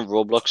been playing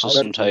Roblox this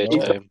entire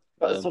time.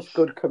 That's such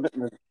good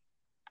commitment.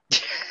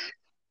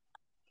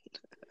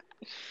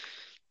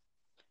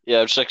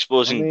 Yeah, I'm just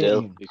exposing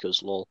Dale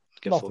because lol.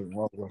 Nothing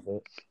wrong with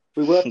it.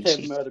 We were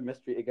playing Murder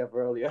Mystery together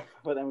earlier,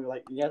 but then we were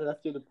like, yeah,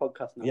 let's do the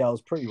podcast now. Yeah, it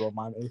was pretty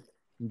romantic.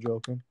 I'm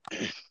joking.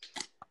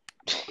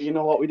 You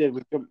know what we did?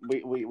 We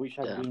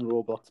shagged in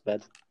Roblox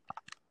bed.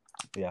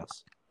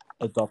 Yes.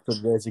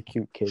 Adopted as a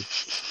cute kid.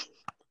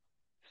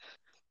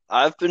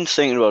 I've been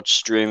thinking about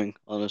streaming,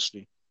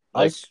 honestly.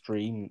 I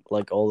stream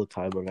like all the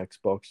time on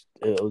Xbox.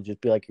 It'll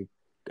just be like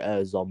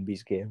a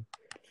zombies game.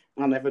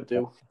 I never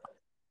do.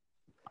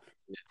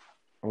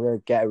 I'm gonna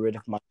get rid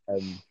of my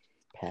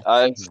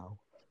pets now.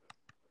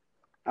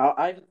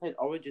 I haven't played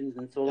Origins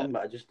in so long,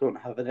 but I just don't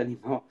have it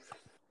anymore.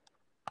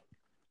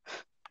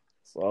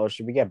 So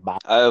should we get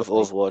back? I have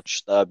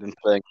Overwatch that I've been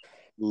playing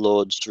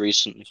loads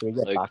recently. Should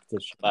we get back to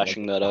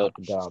bashing that out?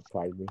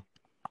 Primary.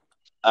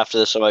 After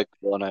this, I might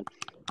go on it.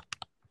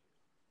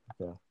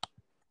 Okay.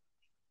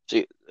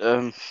 See,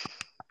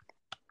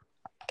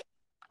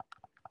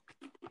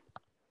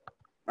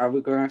 are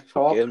we going to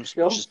talk? Games,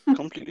 just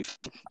completely.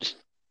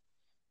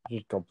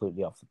 Just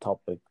completely off the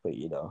topic, but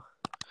you know.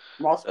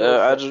 More school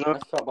I stuff. don't know.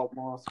 Let's talk about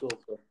more school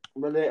stuff,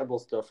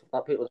 relatable stuff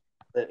that people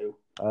do.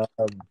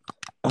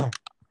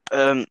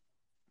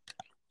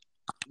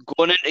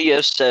 Going into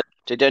year 7,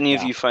 did any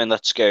of you find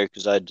that scary?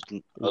 Because I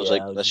didn't. I was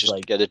like, let's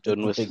just get it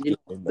done with.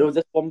 There was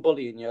this one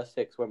bully in year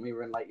 6 when we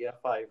were in like year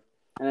 5,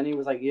 and then he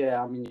was like,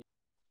 "Yeah, I'm in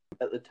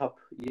at the top."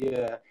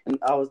 Yeah, and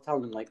I was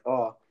telling him like,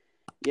 "Oh,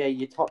 yeah,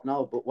 you're top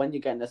now, but when you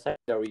get into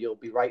secondary, you'll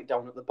be right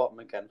down at the bottom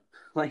again."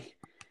 Like,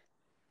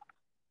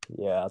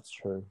 yeah, that's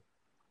true.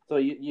 So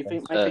you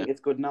think I think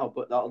it's good now,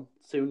 but that'll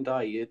soon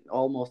die. You're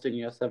almost in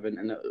year 7,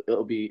 and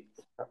it'll be.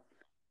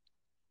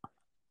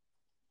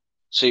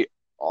 See,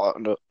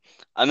 no.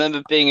 I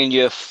remember being in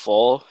year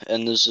 4,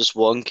 and there's this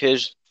one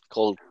kid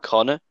called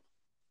Connor.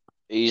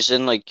 He's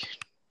in like,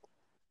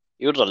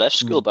 he would have left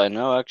school by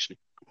now, actually.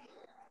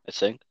 I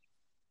think.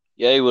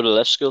 Yeah, he would have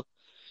left school.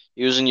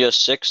 He was in year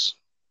 6.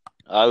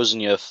 I was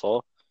in year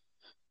 4,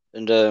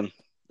 and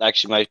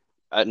actually,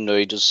 I don't know.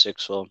 He does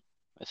 6th form,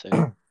 I think.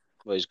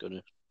 Well, he's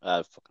gonna.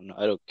 I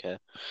don't care.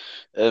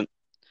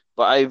 But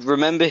But I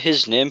remember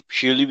his name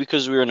purely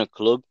because we were in a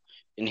club,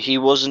 and he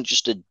wasn't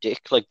just a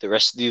dick like the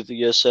rest of the other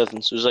year 7s.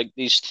 It was like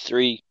these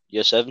 3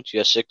 year 7s,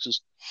 year 6s.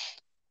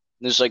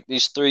 There's like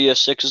these 3 year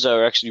 6s that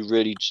are actually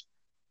really just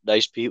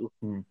nice people.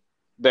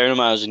 Bearing in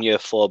mind I was in year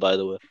 4, by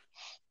the way.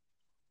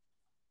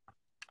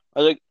 I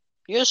was like,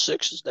 year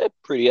 6s, they're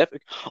pretty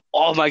epic.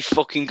 Oh my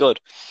fucking god.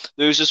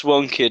 There was this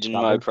one kid in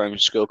my primary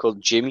school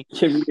called Jimmy.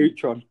 Jimmy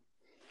Neutron.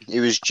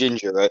 He was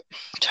ginger, right?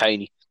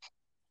 Tiny.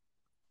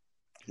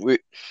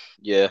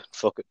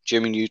 Fuck it.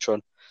 Jimmy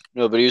Neutron.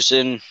 No, but he was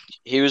in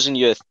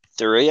year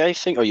 3, I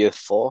think, or year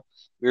 4.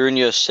 We were in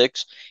year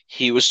 6.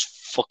 He was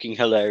fucking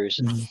hilarious.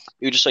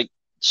 He would just like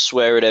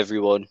swear at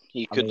everyone.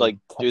 He could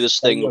do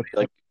this thing where,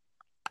 like,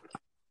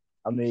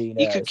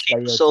 he could keep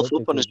himself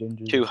up on his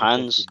 2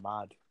 hands.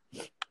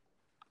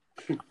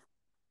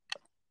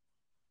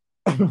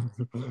 I'm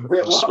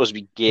supposed to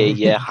be gay,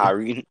 yeah,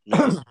 Harry.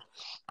 No.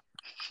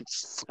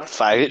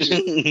 Fired.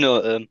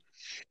 No,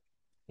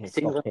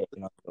 Stop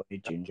hating on the only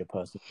ginger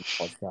person in the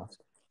podcast.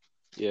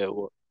 Yeah,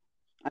 what?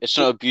 It's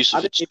not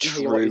abusive, it's true.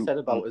 Hear what you said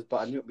about us,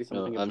 but I knew it'd be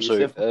something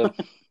abusive. I'm sorry.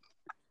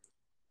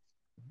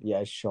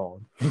 Yeah,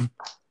 Sean.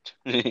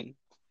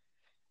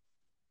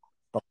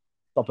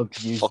 Stop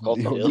abusing Fuck off,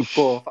 you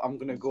both. I'm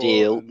gonna go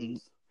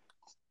and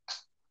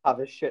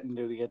have a shit and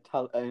do the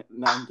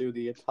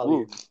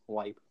Italian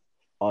wipe.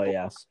 Oh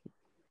yes.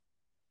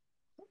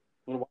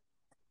 No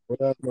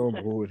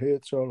mood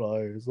hits your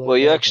eyes. Well,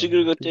 you're actually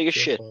gonna go take a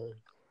shit.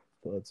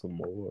 That's a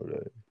more.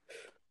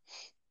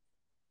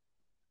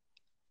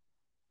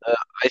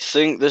 I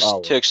think this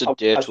takes a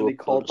day to casually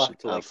call back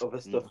to like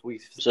other stuff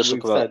we've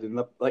said in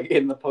the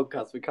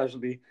podcast. We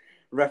casually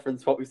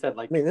reference what we said.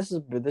 Like, I mean, this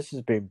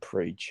has been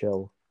pretty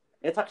chill.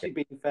 It's actually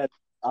been fair,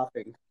 I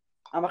think.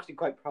 I'm actually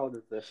quite proud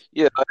of this.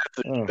 Yeah, I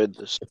have enjoyed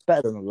this. It's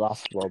better than the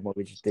last one where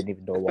we just didn't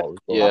even know what was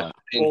going on.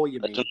 Yeah,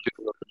 I don't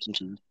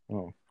think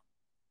oh.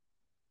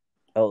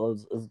 Oh,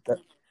 is that...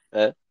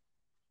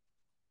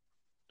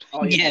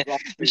 Oh, yeah.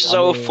 This is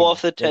our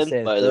 4th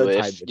attempt, by the way,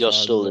 if you're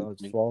still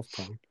listening.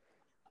 4th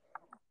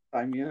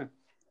time. Yeah.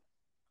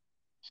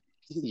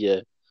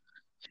 Yeah.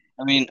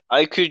 I mean,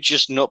 I could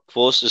just not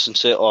post this and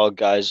say, oh,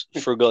 guys,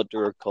 forgot to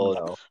record.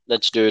 No.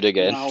 Let's do it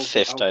again.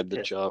 5th time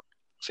the job.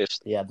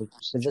 5th. Yeah,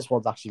 because this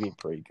one's actually been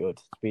pretty good.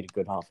 It's been a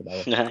good half an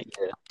hour. Yeah.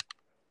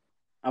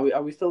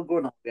 Are we still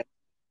going on?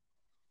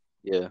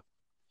 Yeah.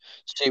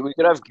 See, we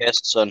could have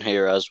guests on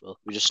here as well.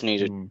 We just need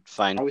to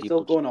find people. Are we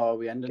still going, or are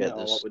we ending it,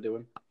 or what we're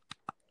doing?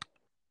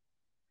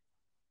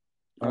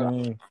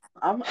 I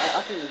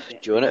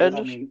think. Do you want to end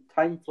it? I mean,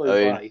 time flew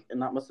by,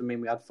 and that must have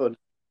mean we had fun.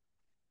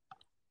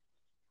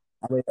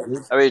 I mean,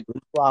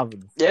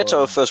 it's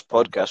our first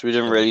podcast. We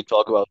didn't really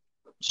talk about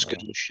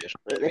school shit.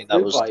 I mean,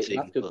 that was the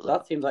thing.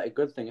 That seems like a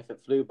good thing if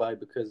it flew by,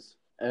 because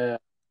that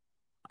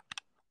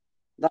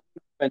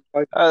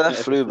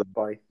flew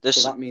by.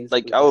 This, so that means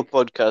like our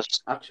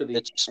podcast. Actually,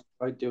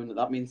 enjoyed doing it.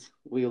 That means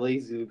we'll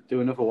easily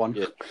do another one.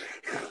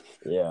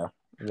 Yeah.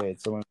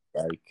 It's someone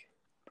like.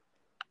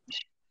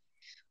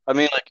 I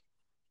mean, like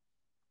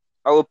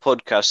our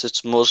podcast.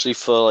 It's mostly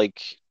for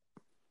like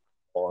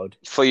bored.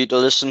 For you to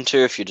listen to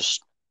if you're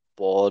just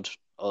bored,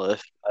 or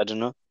if I don't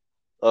know,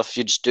 or if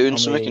you're just doing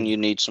something and you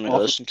need something to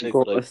listen to.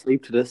 Go to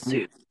sleep to this.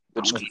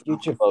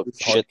 Future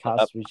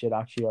podcast, we should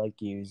actually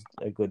like use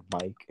a good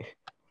mic.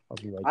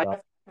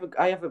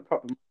 I have a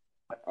proper.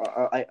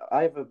 I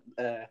have a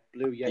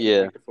Blue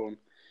Yeti microphone,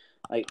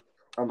 like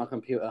on my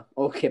computer.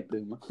 Okay,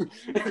 boomer.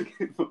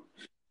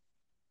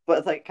 But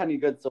it's like kind of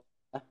good, so.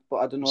 But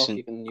I don't know if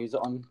you can use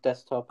it on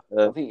desktop.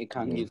 I think you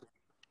can use it.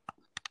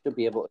 Should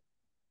be able to.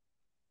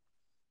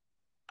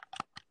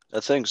 I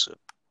think so.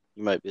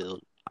 You might be able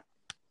to.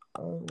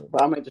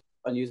 But I might just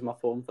use my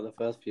phone for the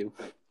first few.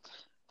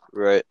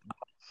 Right.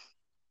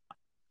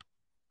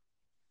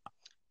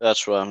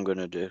 That's what I'm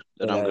gonna do.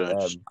 Then I'm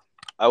gonna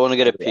I want to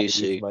get a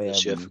PC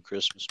this year for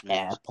Christmas.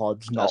 Man.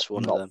 AirPods, not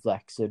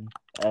flexing.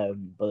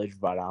 But they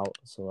just ran out.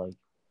 So like.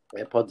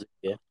 AirPods,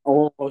 yeah.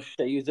 Oh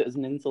shit! Use it as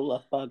an insult.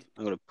 That's bad.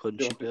 I'm gonna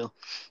punch you, Bill.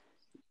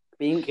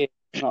 Being gay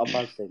is not a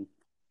bad thing.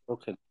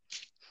 Okay.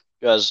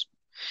 Guys,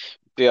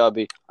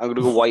 BRB. I'm gonna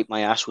go wipe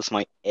my ass with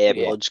my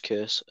AirPods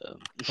case. I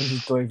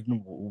just don't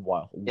even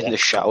know in the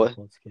shower.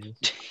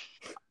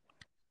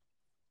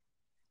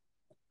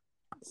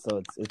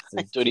 So it's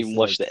I don't even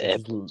watch the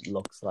AirPods. It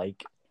looks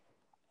like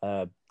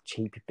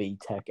cheap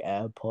B-Tech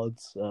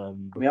AirPods.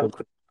 Brown.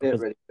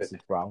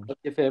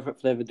 What's your favourite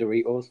flavour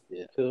Doritos?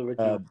 Yeah. Cool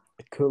Original.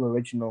 Cool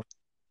Original.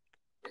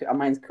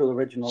 Mine's Cool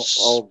Original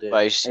all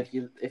day.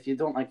 Spicy. If you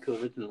don't like Cool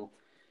Original,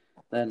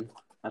 then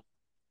I've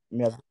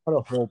got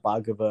a whole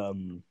bag of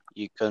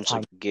You cunts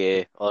are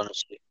gay,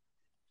 honestly.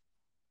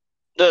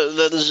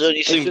 There's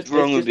anything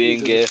wrong with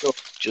being gay.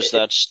 Just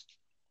that's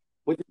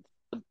the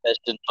best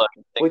thing I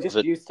can think we're of just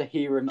it. used to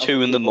hearing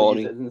 2 in the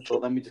morning. So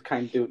then we just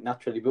kind of do it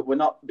naturally, but we're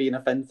not being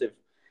offensive.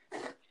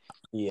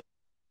 Yeah.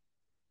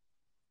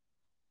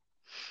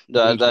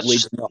 That's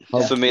just,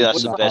 for me.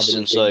 That's the best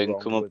since I can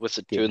come up with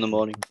at 2 in the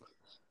morning.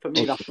 For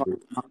me, that's not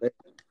late.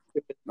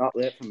 It's not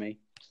late for me.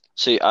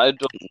 See, I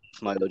don't know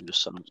if my audio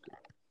sounds good.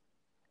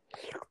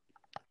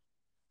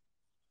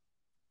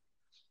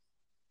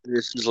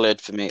 This is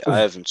late for me. I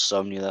have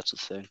insomnia. That's the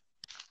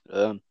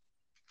thing.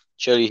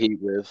 Chili heat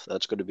wave.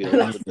 That's going to be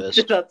like the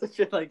best. That's a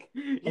shit like.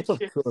 That's a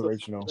cool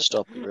original.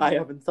 Stop. I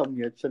have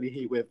insomnia. Chili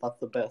heat wave. That's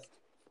the best.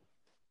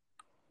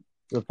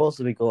 We're supposed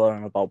to be going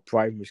on about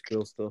primary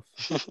school stuff.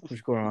 We're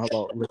just going on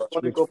about. I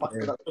want to go back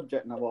to that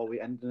subject now while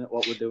we're ending it.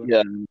 What we're doing.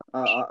 Yeah.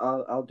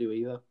 I'll do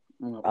either.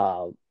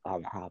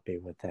 I'm happy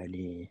with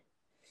any.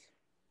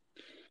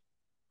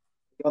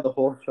 You're the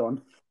host,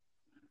 Sean.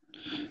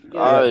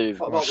 I've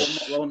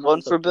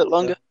one for a bit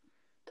longer.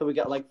 Till we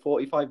get like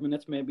 45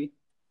 minutes, maybe.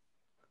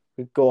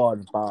 We go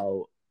on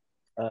about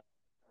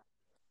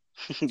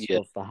Yeah.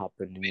 stuff that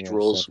happened in year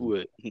Rolls 7.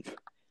 with.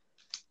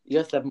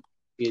 Year 7,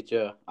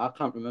 I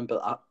can't remember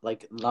that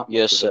like that much.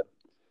 Yes,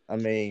 I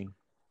mean,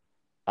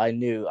 I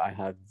knew I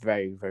had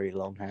very, very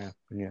long hair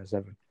in year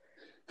 7.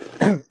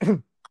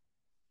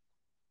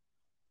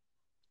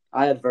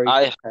 I had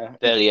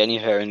barely any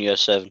hair in year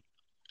 7.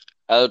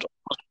 It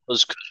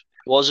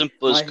wasn't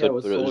buzz cut,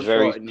 but it was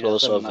very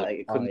close of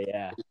it. Oh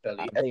yeah,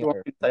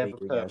 Everyone thinks I have a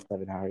in perm. year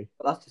 7, Harry.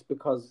 But that's just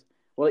because,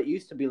 well, it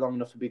used to be long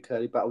enough to be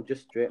curly, but I would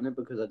just straighten it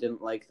because I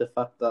didn't like the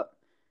fact that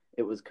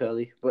it was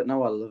curly. But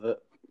now I love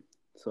it.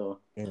 So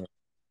yeah.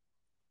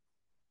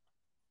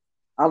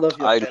 I love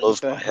your hair. I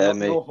love my hair,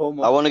 mate.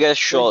 I want to get it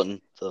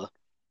shortened though.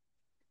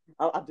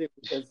 I do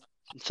because.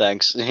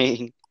 Thanks.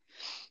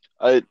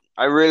 I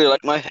really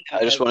like my hair.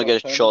 I just want to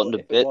get it shortened a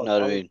bit. Know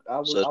what I mean?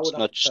 So it's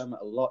not just perm it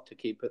a lot to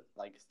keep it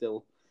like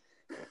still.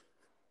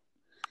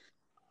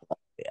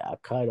 Yeah, I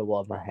kind of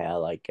want my hair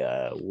like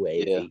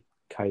wavy,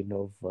 kind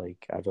of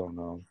like I don't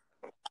know.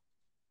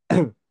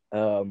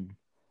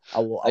 I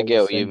will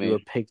get what you send you mean. a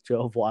picture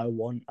of what I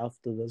want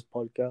after this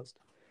podcast.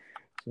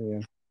 So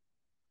yeah.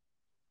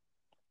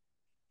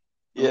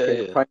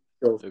 Yeah.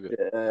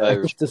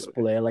 Just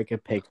display like a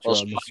picture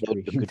on the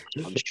screen.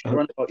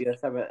 Run about year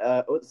 7.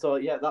 So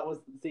yeah, that was.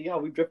 See how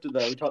we drifted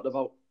there. We talked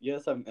about year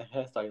 7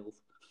 hairstyles.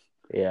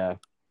 Yeah,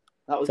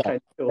 that was kind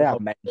of cool.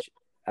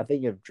 I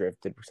think you've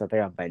drifted because I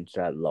think I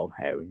mentioned I had long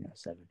hair in year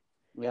 7.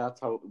 Yeah, that's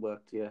how it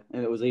worked. Yeah,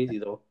 and it was easy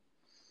though.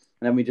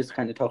 And then we just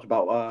kind of talked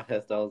about our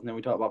hairstyles, and then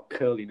we talked about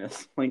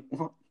curliness. Like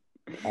what?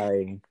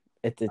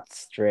 It's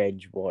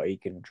strange what you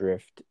can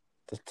drift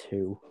the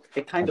two.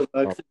 It kind of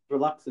works. It's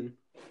relaxing.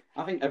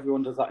 I think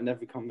everyone does that in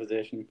every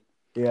conversation.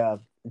 Yeah,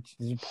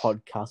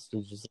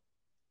 podcasters just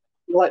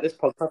like this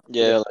podcast.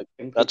 Yeah,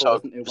 like that's how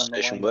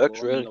conversation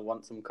works, really. They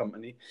want some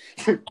company.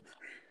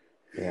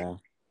 Yeah.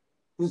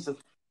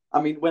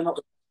 I mean, we're not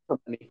the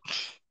company.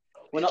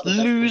 We're not the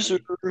loser.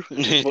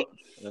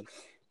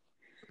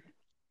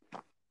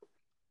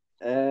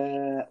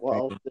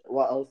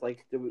 What else?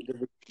 Like, do we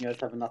year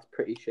 7? That's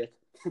pretty shit.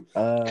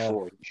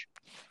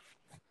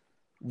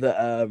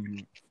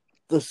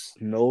 The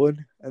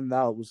snowing and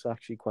that was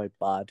actually quite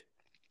bad.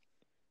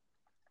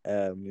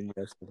 In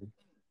year 7.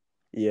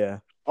 Yeah.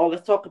 Oh,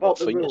 let's talk about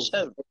the rules.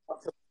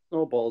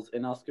 Snowballs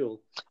in our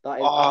school. That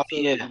is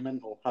absolutely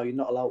mental. How you're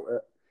not allowed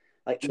to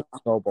like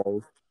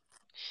snowballs.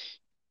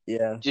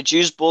 Yeah. Did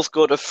you both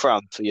go to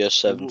Fram for year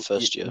 7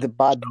 first year? The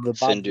bad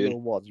rule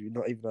was you're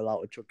not even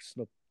allowed to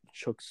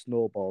chuck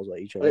snowballs at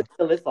each other. But it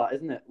still is that,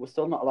 isn't it? We're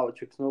still not allowed to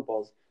chuck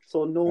snowballs.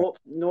 So no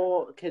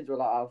kids are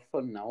allowed to have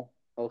fun now.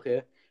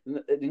 Okay.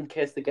 In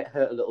case they get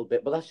hurt a little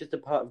bit, but that's just a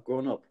part of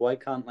growing up. Why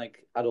can't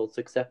like adults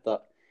accept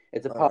that?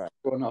 It's a part of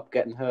growing up,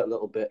 getting hurt a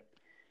little bit.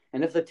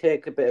 And if they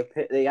take a bit of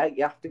pit,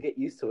 you have to get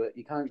used to it.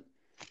 You can't,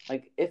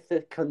 like, if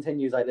it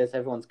continues like this,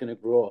 everyone's going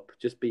to grow up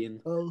just being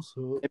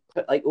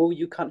like, oh,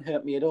 you can't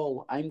hurt me at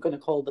all. I'm going to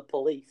call the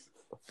police.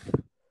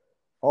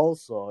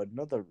 Also,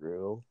 another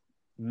rule: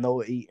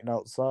 no eating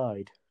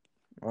outside.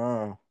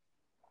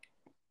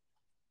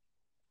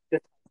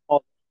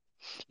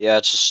 Yeah,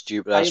 it's a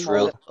stupid ass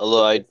rule.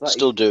 Although I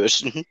still do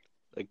it.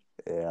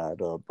 Yeah, I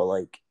know, but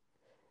like,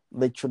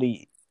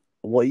 literally,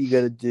 what are you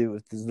gonna do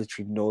if there's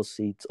literally no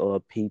seats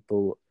or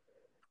people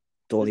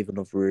don't leave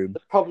enough room? The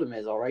problem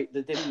is, all right,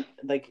 they didn't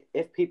like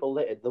if people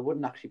littered, they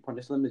wouldn't actually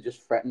punish them. They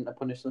just threatened to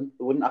punish them.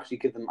 They wouldn't actually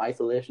give them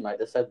isolation like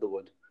they said they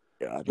would.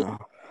 Yeah, I know.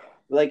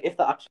 Like if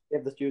they actually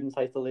gave the students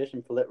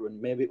isolation for littering,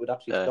 maybe it would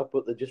actually stop.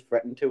 But they just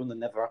threatened to, and they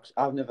never actually.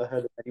 I've never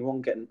heard of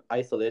anyone getting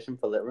isolation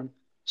for littering.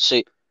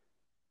 See,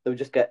 they would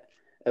just get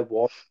a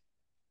warning.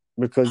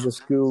 Because the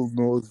school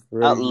knows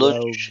very well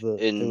that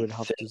they would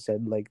have to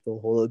send like the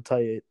whole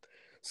entire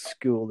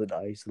school in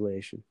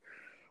isolation.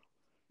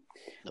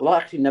 Well, I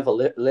actually never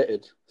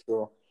littered,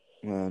 so.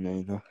 No,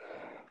 neither.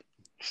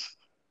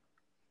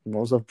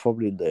 Most have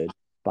probably littered,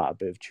 but a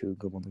bit of chewing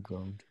gum on the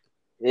ground.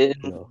 Yeah.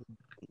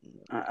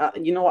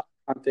 You know what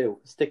I can't do?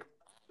 Stick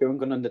chewing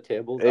gum on the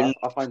table.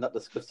 I find that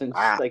disgusting.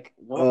 Like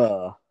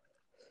what?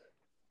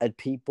 And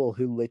people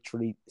who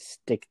literally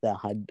stick their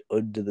hand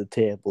under the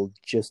table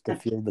just to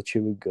feel the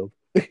chewing gum.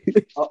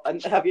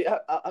 And have you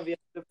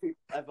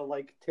ever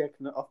like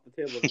taken it off the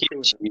table and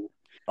chewing it?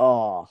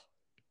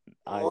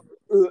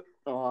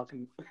 I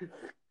can.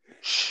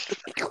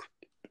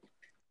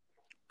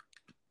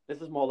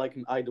 This is more like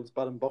an Idols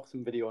Bad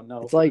Unboxing video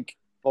now. It's like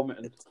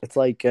vomiting. It's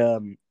like I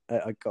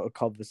got a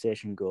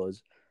conversation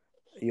goes,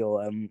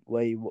 yo,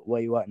 where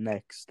you at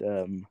next?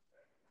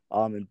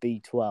 I'm in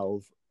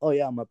B12. Oh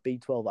yeah, I'm at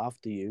B12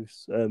 after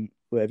use.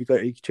 Where have you got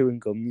any chewing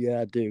gum?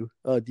 Yeah, I do.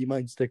 Oh, do you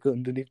mind stick it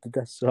underneath the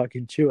desk so I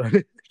can chew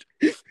on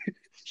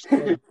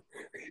it?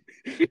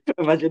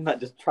 Imagine that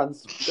just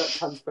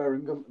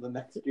transferring gum to the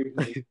next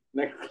student,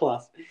 next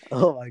class.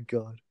 Oh my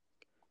god.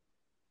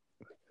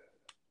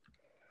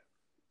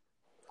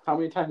 How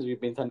many times have you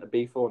been sent to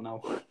B4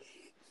 now?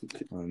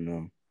 Oh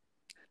no.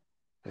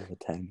 Over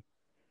 10.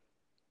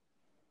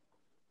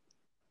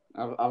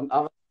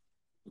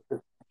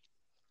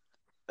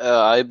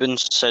 I've been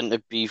sent to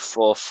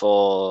B4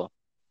 for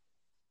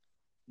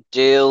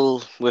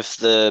Dale with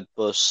the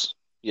bus.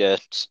 Yeah,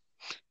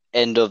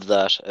 end of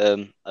that.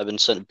 I've been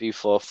sent to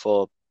B4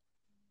 for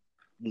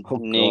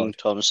kneeing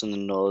Thomas in the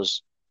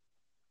nose.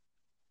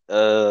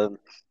 Been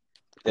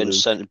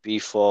sent to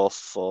B4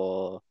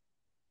 for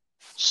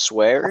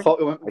swearing. I thought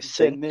we went with the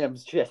same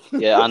names, shit.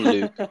 Yeah, and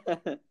Luke.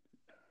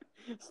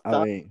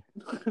 I mean,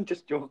 I'm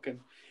just joking.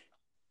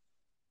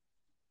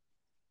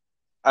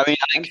 I mean,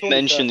 I can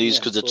mention these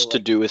because it's to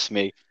do with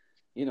me.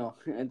 You know,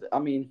 and I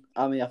mean,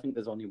 I think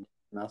there's only one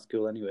in our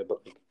school anyway,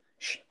 but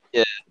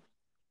yeah.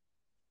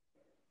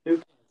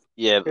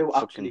 Who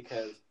actually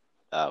cares?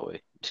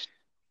 Wait.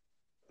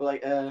 But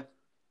like,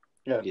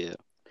 yeah.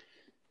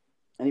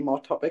 Any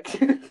more topics?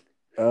 I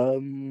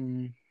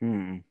don't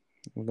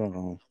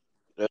know.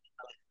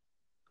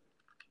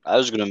 I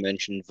was gonna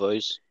mention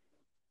voice.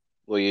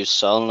 What you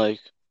sound like.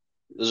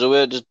 There's a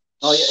way to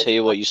say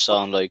what you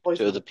sound like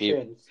to other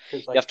people.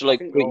 You have to I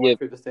think we're all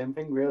through the same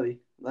thing, really.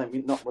 Like,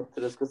 not much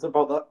to discuss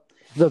about that.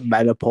 The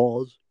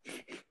menopause.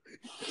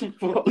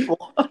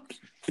 What?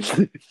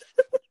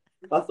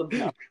 That's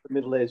a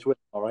middle-aged women,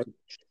 all right.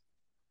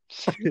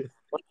 Is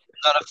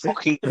that a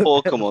fucking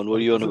Pokemon? What are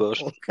you on about?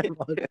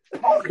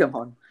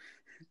 Pokemon.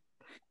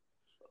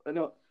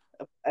 No,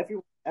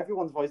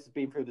 everyone's voice has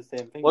been through the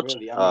same thing,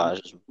 really. I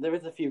mean, there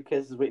is a few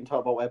cases we can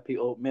talk about where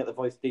people make the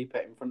voice deeper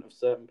in front of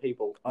certain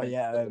people. Oh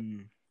yeah,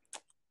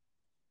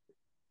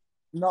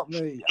 not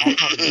me.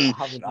 I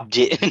haven't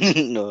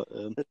actually. No.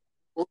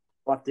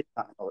 I do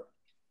that.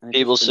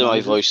 People say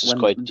my voice is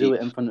quite deep. Do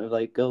it in front of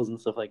like girls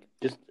and stuff, like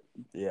just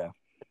yeah.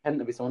 Pretend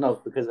to be someone else,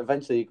 because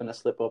eventually you're gonna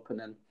slip up and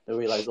then they'll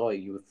realise, oh,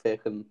 you were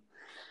faking.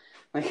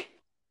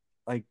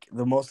 Like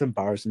the most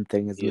embarrassing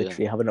thing is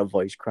literally having a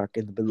voice crack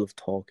in the middle of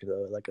talking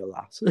to like a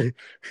lass.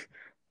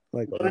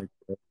 Like,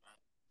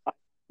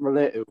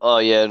 relate to. Oh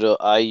yeah, no,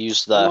 I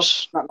use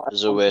that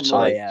as a way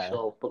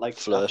to but like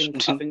flirt. I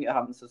think it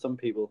happens to some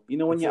people. You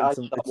know, when your eyes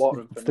start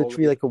watering for it's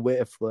literally like a way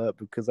to flirt,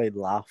 because I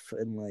laugh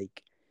and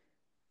like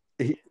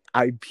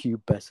I'm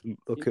pubescent.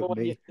 Look at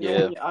me. You know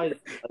when your eyes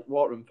like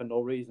watering for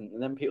no reason,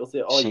 and then people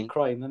say, "Oh, you're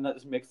crying," then that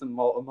just makes them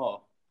more and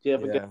more. Do you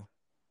ever get?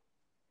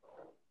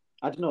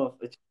 I don't know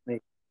if it's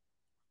me.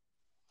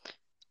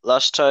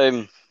 Last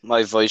time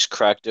my voice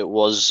cracked, it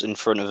was in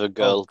front of a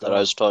girl that I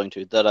was talking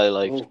to that I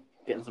liked.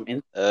 Getting some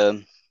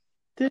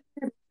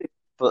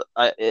but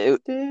I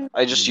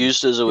just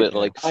used it as a way to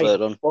like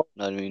flirt on. You know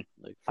what I mean?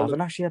 Like, I haven't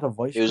actually had a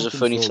voice. It was a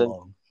funny thing.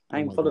 Long.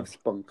 I'm full of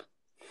spunk.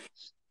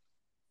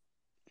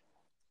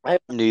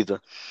 Neither.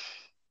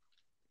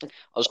 I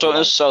was talking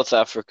to a South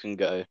African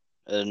guy,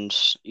 and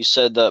he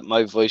said that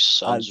my voice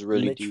sounds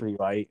really literally deep.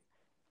 Right.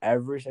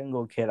 Every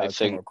single kid I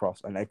come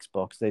across on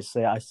Xbox, they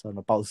say I sound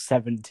about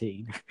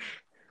 17.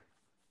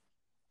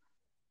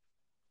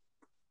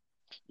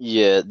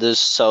 Yeah, this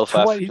South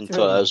African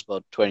thought I was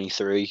about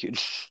 23.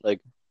 Like,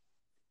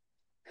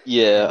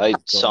 yeah, I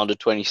sounded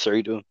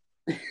 23 to him.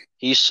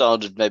 He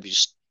sounded maybe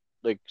just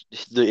like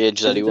the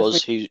age that he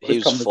was. He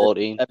was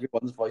 14.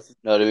 Everyone's voice. You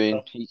know what I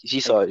mean? He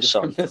thought he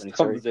sounded 23.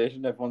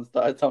 Conversation, everyone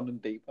started sounding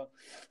deeper.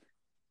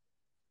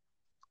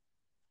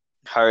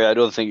 Harry, I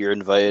don't think you're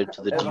invited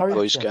to the deep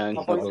voice gang.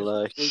 Not gonna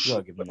lie.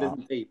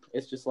 Isn't deep.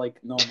 It's just like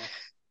normal.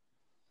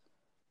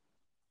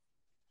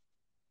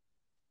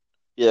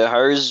 Yeah,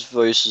 Harry's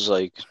voice is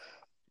like,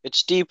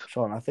 it's deep.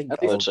 Sean, I think our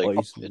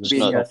voices it's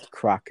not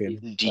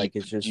cracking. Deep, like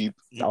it's just deep.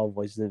 Our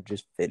voices have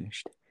just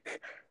finished.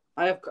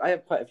 I have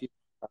quite a few.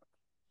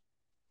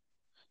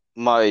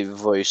 My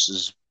voice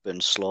has been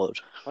slaughtered.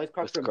 Voice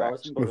cracks are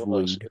embarrassing, but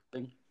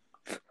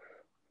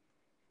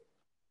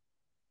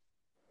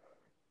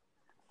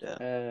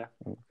yeah.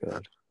 Oh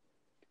god.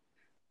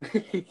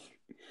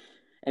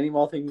 Any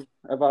more things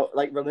about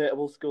like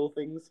relatable school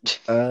things?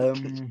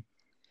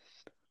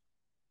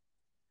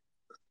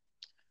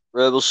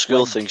 Relatable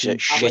school things,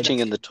 shitting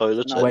in the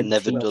toilets. I've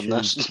never done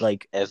that,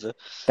 like ever.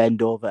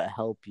 Bend over to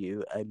help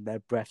you, and their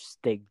breath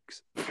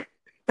stinks.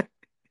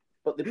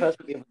 But the person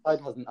on the other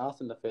side has an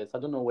arse in the face. I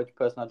don't know which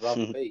person I'd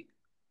rather be.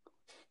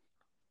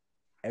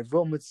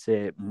 Everyone would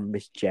say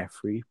Miss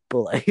Jeffrey,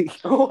 but like,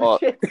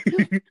 shit.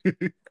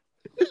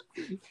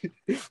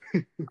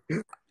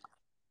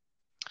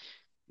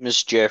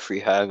 Miss Jeffrey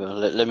Hager.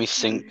 Let me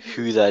think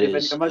who that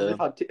is. Imagine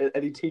if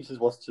any teachers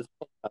watched this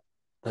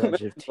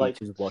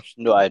podcast.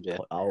 No idea.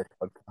 Our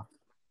podcast.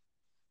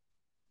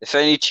 If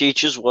any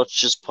teachers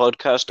watch this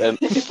podcast,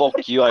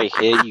 fuck you, I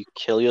hate you,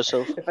 kill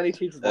yourself. If any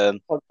teachers watch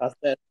this podcast,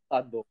 they're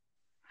sad though.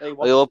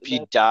 I hope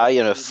you die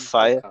in a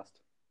fire.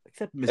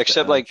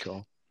 Except like,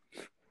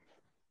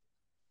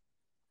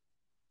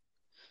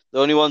 The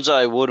only ones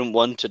I wouldn't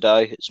want to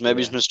die is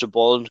maybe Mr.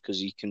 Bolland because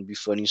he can be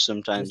funny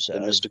sometimes,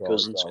 and Mr.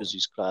 Cousins because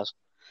he's class.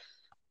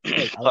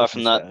 Apart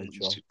from that,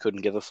 he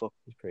couldn't give a fuck.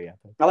 He's pretty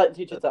epic. I like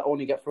teachers that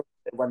only get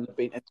frustrated when they've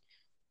been.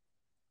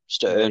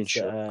 Mr.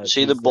 Earnshaw. Is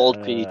he the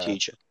bald PE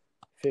teacher?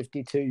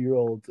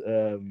 52-year-old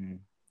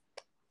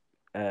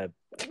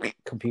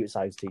computer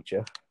science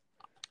teacher.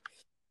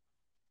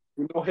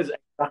 You know his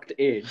exact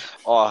age.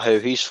 Oh,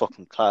 he's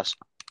fucking class.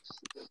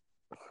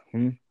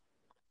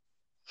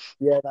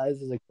 Yeah, that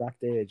is his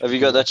exact age. Have you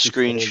got that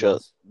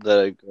screenshot that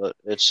I got?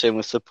 It's him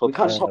with the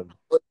puppets.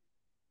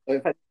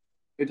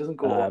 It doesn't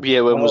go.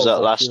 Yeah, when was that?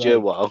 Last year?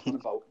 Wow.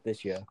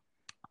 This year.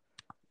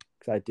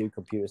 Because I do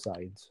computer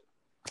science.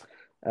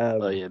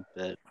 Oh, yeah,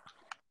 bet.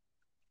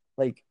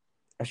 Like,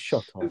 a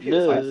shut up.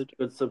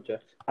 Good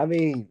subject. I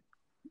mean,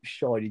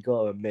 sure, you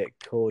got to admit,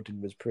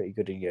 coding was pretty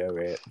good in year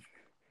 8.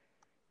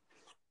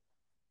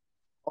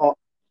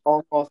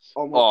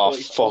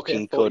 Almost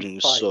fucking coding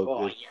is so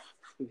good. Yes.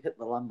 We hit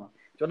the landmark. Do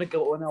you want to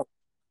go an hour?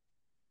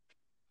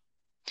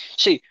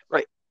 See,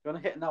 right. Do you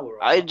want to hit an hour?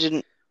 I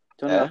didn't.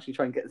 Do you want to actually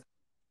try and get?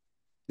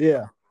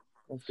 Yeah,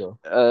 let's go.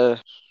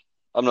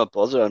 I'm not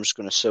bothered. I'm just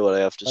going to say what I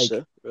have to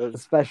say.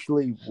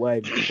 Especially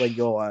when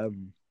you're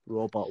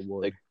Robot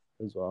 1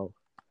 as well.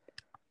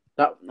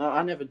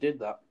 I never did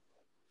that.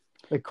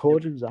 The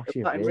coding's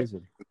actually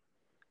amazing.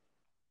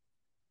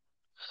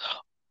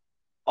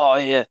 Oh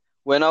yeah,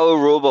 when our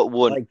Robot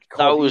 1,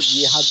 that was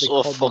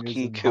so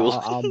fucking cool.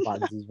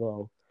 Armbands as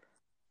well.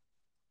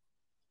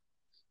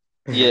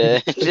 Yeah,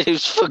 it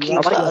was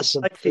fucking class.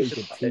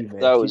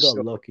 That was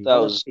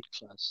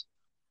class.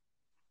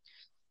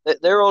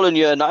 They're all in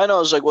year 9. I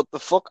was like, what the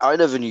fuck? I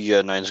never knew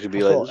year 9's gonna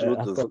be like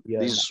this.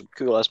 These are some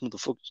cool ass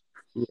motherfuckers.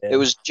 Yeah. It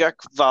was Jack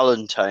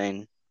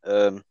Valentine.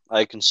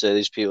 I can say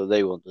these people,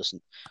 they won't listen.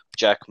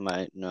 Jack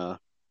might, no.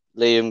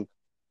 Liam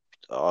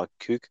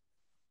Cook.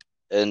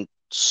 And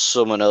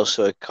someone else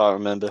who I can't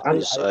remember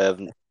because I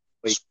haven't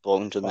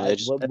spoken to them.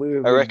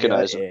 I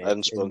recognise them. I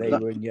haven't spoken to them.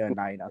 They were in year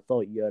 9. I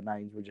thought year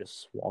 9s were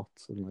just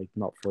swats and like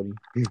not funny.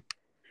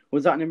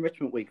 Was that an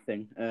enrichment week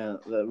thing?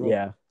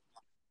 Yeah.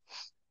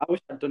 I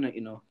wish I'd done it,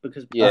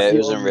 because it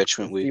was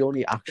enrichment week. The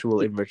only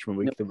actual enrichment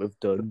week that we've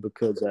done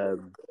because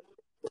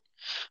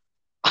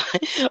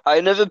I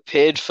never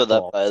paid for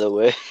that, by the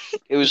way.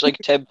 It was like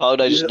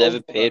 £10. I just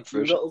never paid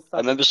for it. I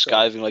remember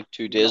skiving like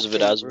 2 days of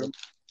it as well.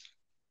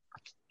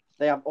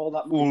 They have all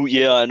that money. Oh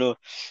yeah, I know.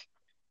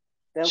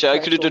 So I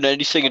could have done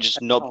anything and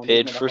just not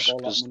paid for it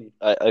because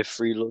I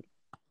freeload.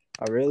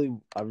 I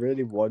really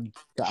want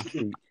to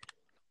actually.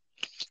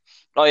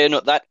 Oh yeah,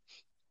 no, that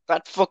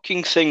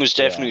fucking thing was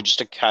definitely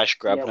just a cash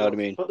grab. You know what I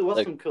mean? But there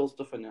was some cool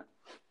stuff in it.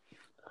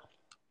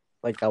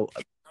 Like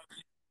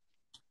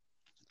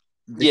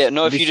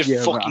if you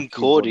did fucking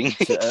coding,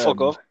 fuck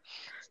off.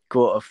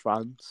 Go to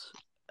France,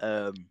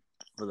 for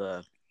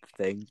the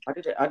thing. I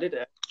did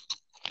it.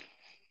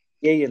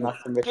 Yeah, you're not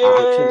from You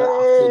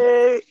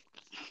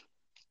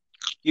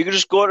can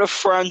just go to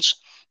France,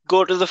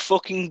 go to the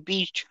fucking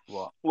beach.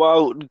 What?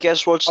 Wow,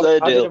 guess what's their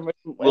deal?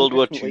 World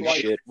War II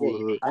shit.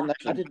 And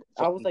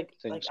I was like,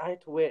 I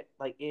had to wait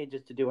like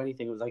ages to do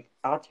anything. It was like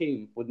our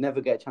team would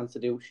never get a chance to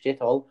do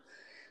shit all.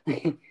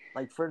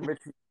 Like for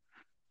enrichment.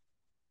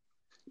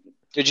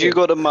 Did you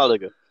go to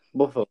Malaga?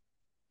 Buffalo.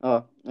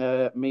 Oh,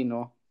 me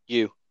no.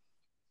 You.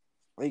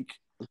 Like.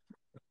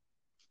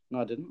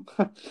 No, I didn't.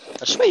 I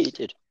swear you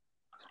did.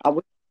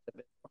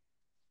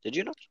 Did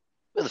you not?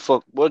 Where the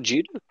fuck? What did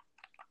you do?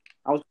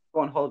 I was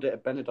going on holiday to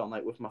Benidorm,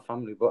 with my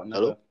family, but I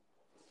never. Hello?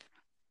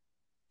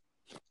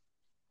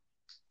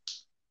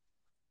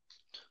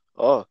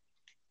 Oh.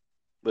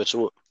 Wait, so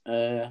what?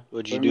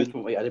 What did you do?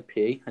 Wait, I did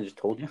PE. I just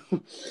told you.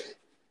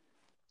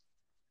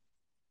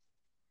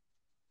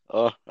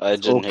 Oh, I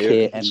didn't hear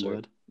it.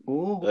 N-word.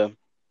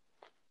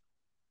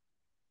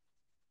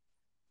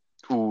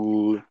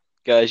 Ooh.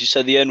 Guys, you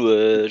said the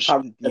N-word.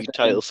 New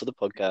title for the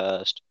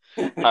podcast.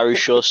 Harry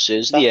Shaw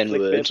says the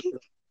N-word.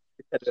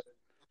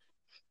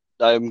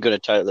 I'm going to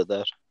title it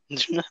that.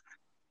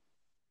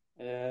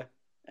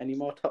 Any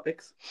more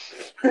topics?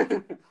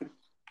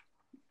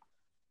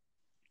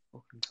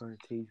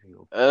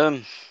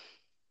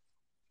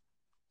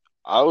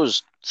 I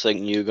was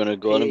thinking you were going to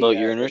go on about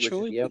your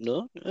enrichment week. Yep.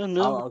 No.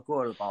 I'll go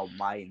on about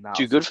mine.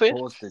 Too good for you?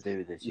 I was supposed to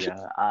do this year.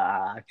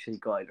 I actually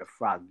got into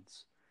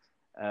France.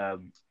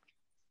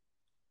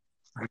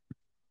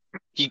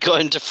 You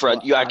got into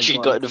France. You actually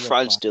got into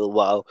France still.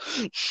 Wow.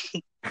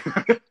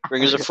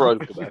 Bring us a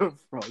frog.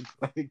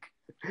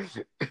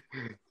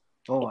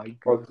 Oh my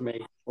god,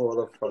 me. Oh,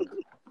 the frog.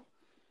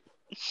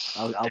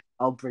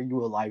 I'll bring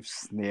you a live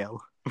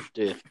snail.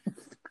 Dude.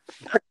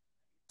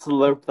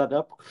 Slurp that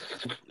up.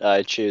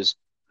 Alright, cheers.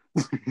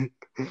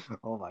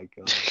 Oh my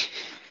god.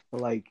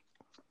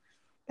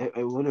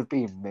 It would have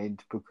been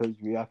mint because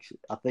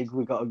I think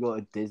we got to go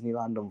to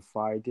Disneyland on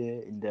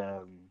Friday and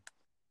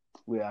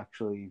we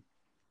actually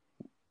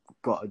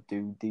got to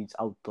do these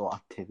outdoor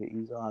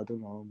activities. I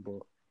don't know,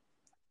 but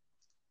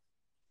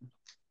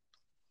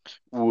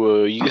word.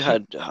 So you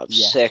had to have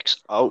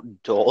sex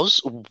outdoors?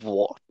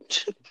 What?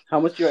 How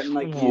much do you reckon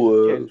like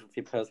you've changed with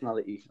your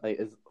personality, like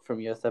is from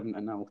year 7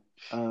 to now?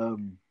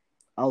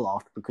 A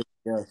lot, because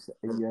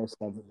in year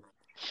 7.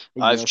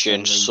 I've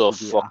changed so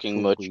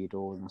fucking much.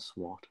 Weirdo and a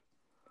SWAT.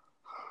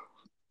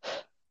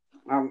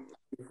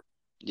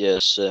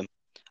 Yes,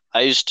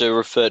 I used to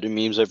refer to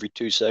memes every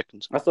 2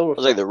 seconds. I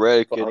was like the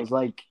rare kid. I was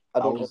like, I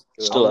was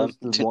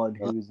the one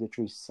who was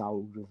literally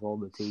sound with all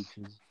the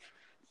teachers.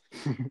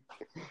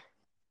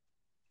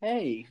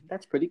 Hey,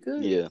 that's pretty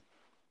good. Yeah.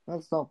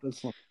 That's not good.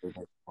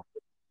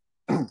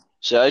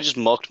 So I just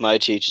mocked my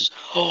teachers.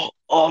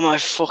 Oh my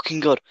fucking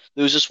god!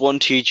 There was this one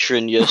teacher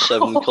in year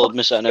 7 called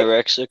Miss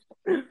Anorexic,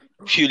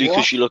 purely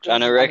because she looked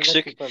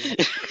anorexic.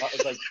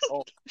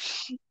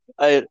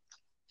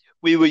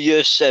 We were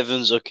year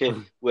 7s, okay?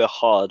 We're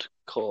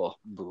hardcore,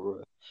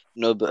 bro.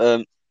 No,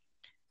 but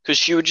because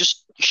she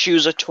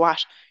was a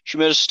twat. She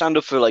made us stand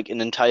up for like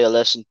an entire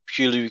lesson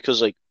purely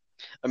because like,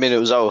 I mean, it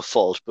was our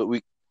fault, but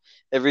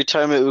every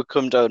time it would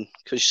come down,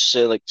 because she'd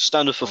say like,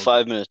 stand up for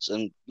 5 minutes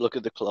and look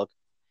at the clock.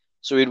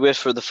 So we'd wait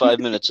for the 5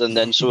 minutes, and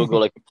then someone would go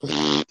like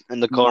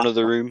in the corner of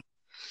the room,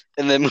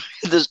 and then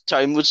this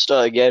time would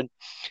start again.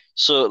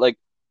 So like,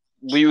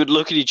 we would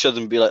look at each other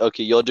and be like,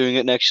 "Okay, you're doing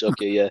it next."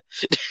 Okay, yeah.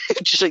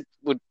 Just like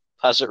would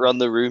pass it around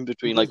the room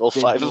between like all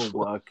 5 of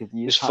us.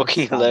 It's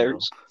fucking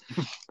hilarious.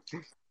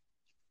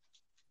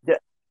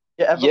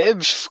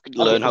 Just fucking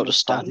learn how to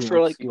stand for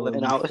like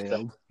an hour.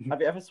 Have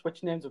you ever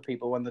switched names with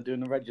people when they're doing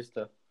the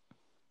register?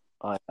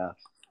 Oh yeah,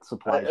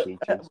 supply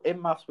teachers.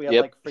 In maths, we had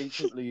like 3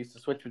 people who used to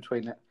switch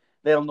between it.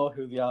 They'll know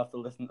who they are if they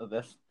listen to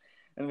this.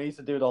 And we used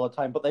to do it all the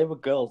time, but they were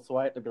girls, so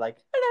I had to be like,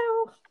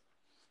 hello.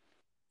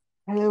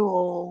 Hello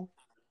all.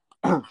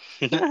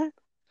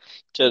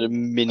 To the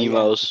Minnie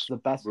Mouse. It's the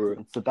best.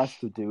 It's the best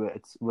to do it.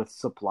 It's with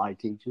supply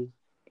teachers.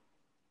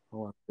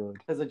 Oh, good.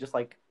 Because they just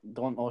like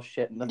don't know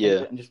shit and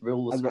and just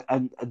rule the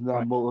and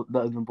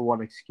the number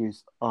one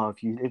excuse. Oh,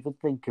 if you ever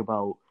think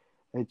about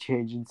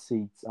changing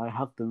seats, I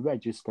have the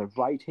register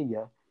right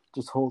here.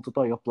 Just hold it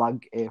on your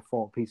blank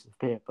A4 piece of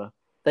paper.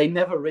 They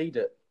never read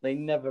it. And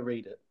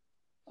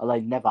they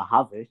never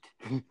have it.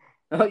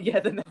 Oh yeah,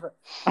 they never.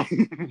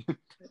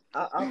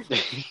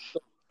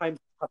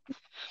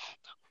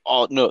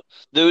 Oh no,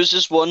 there was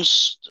this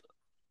once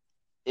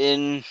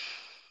in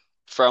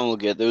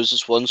Framlegate. There was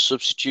this one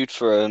substitute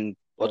for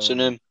what's her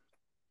name?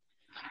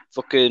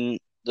 Fucking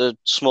the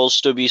small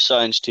stubby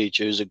science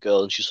teacher who's a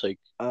girl, and she's like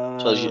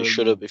tells you to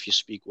shut up if you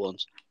speak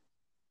once.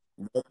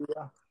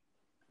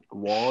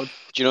 Ward.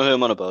 Do you know who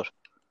I'm on about?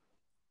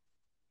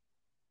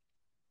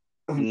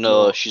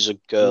 No, she's a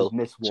girl.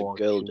 Miss Ward.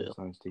 It's a girl, Dale.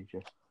 Science teacher.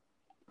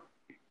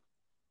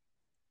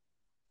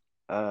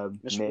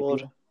 Miss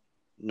Ward.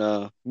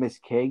 No. Miss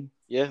King.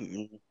 Yeah.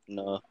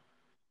 No.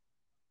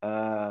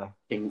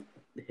 King.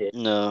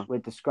 No.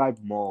 Wait, describe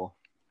more.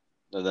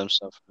 No, them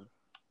stuff.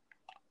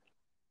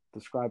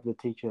 Describe the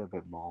teacher a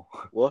bit more.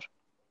 What?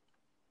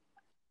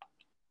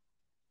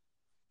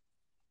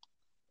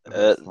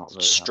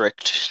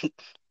 Strict.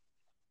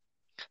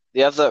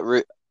 They have that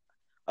room.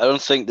 I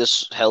don't think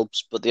this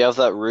helps, but they have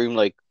that room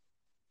like.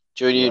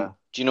 Do you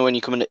know when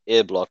you come into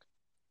A block?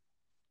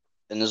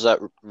 And there's that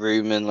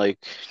room in like.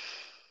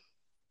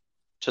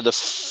 To the.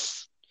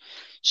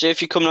 Say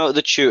if you're coming out of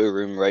the tutor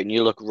room, right, and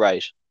you look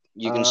right,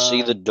 you can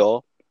see the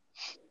door.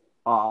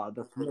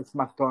 That's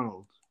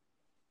McDonald's.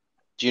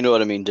 Do you know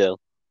what I mean, Dale?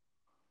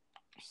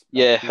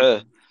 Yeah,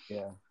 her.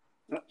 Yeah.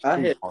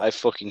 I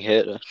fucking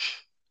hate her.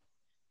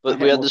 But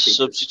we had the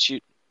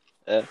substitute.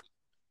 Yeah.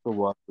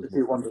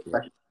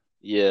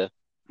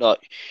 No,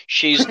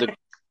 she's the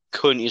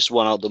cuntiest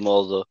one out of them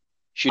all, though.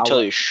 She'd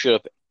tell you to shut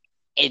up at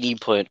any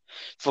point.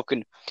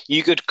 Fucking,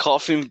 you could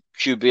cough and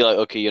she'd be like,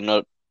 okay, you're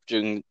not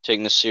taking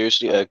this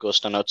seriously, go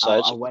stand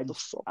outside. I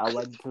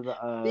went to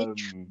the,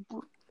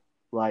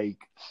 like,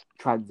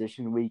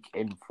 transition week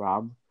in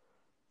Fram,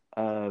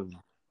 and,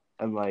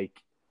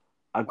 like,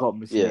 I got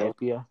Miss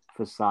Napier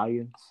for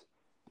science,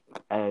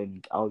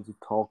 and I was just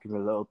talking a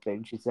little bit,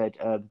 and she said,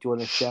 do you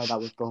want to share that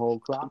with the whole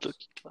class?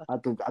 I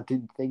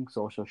didn't think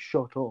so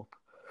shut up.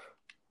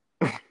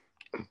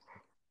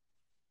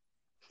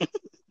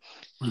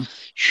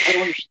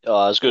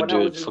 I was going to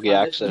do it for the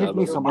accent. Give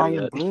me some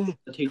iron blue.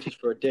 The teachers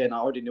for a day, and I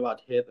already knew I'd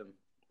hate them.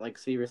 Like,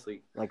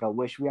 seriously. Like, I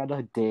wish we had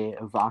a day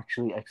of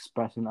actually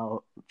expressing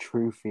our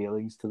true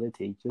feelings to the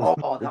teachers.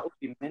 Oh, that would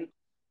be mint.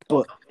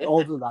 But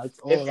all of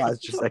that's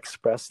just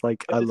expressed,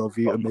 like, I love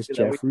you to Miss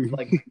Jeffrey.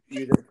 Like,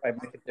 you to try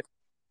and make it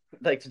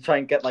different. Like, to try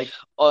and get, like...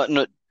 Oh,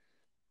 no. Do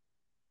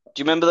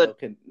you remember that?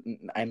 Okay,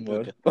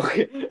 N-word.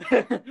 Okay.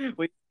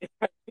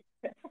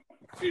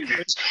 Do you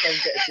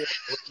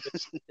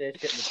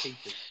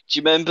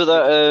remember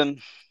that?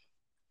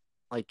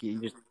 Like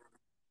you just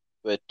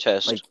wait,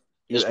 test. Like,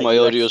 is my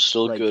audio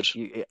still good?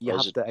 You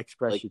have to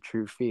express your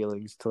true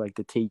feelings to like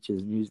the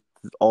teachers. And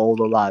all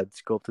the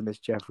lads go up to Miss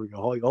Jeffrey.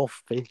 Oh, you're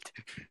fit.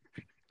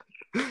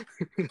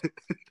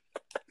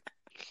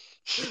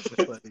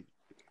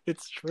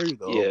 It's true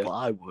though, but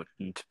I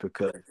wouldn't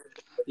because.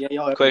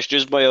 Question: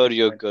 is my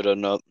audio good or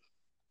not?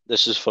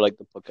 This is for like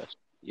the podcast.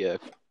 Yeah.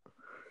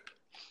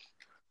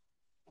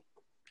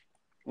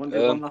 Want to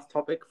do one last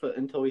topic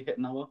until we hit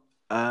an hour?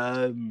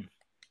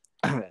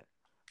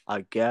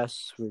 I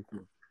guess we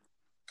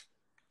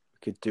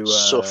could do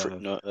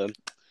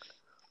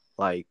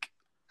like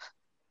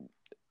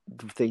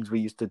the things we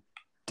used to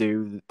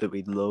do that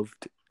we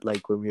loved,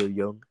 like when we were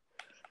young.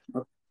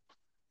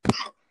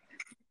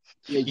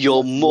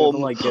 Your mum,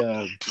 like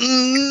you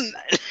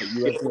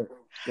ever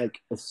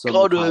like a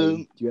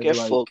summertime? Do you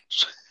ever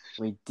fucked.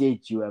 I mean,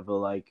 did you ever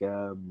like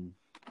go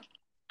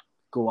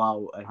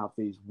out and have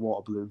these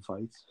water balloon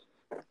fights?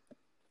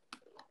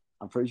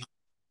 I'm pretty sure.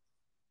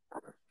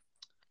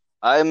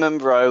 I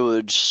remember I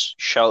would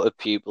shout at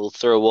people,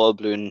 throw a water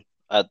balloon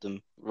at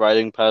them,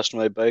 riding past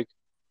my bike.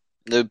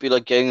 They'd be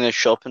like getting their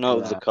shopping out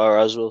of the car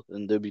as well,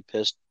 and they'd be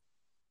pissed.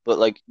 But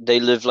like they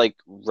live like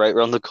right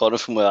around the corner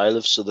from where I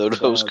live, so they'd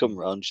always come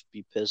around, just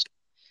be pissed.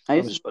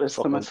 It's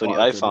fucking funny.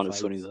 I found it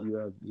funny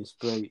though. You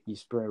spray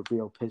a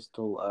real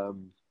pistol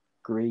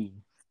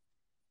green.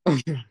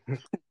 You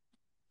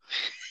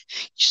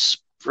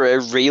spray a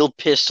real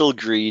pistol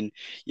green.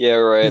 Yeah,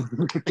 right.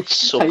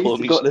 So I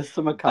used to go to this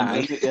summer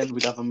camp and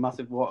we'd have a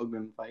massive water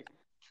gun fight.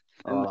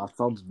 Oh, that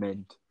sounds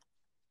mint.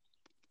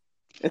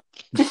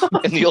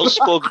 And they all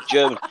spoke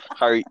German.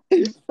 Harry,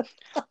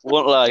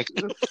 won't lie.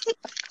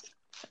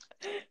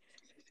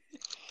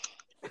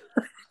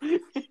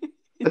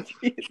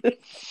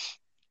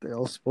 They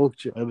all spoke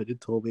German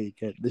and told me to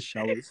get in the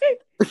showers.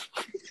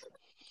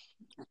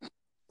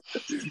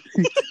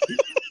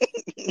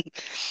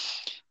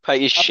 Pat,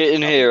 your shit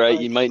in here, right?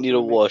 You might need to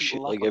wash it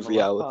like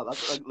every hour.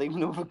 That's like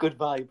leaving over a good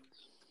vibe.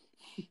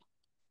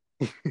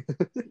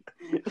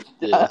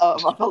 Yeah.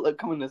 I felt it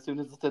coming as soon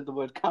as I said the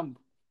word camp.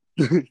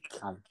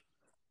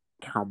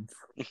 Camp.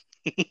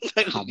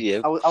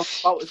 Yeah. I was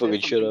about to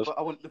fucking say shut but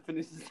I wanted to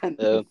finish the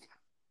sentence.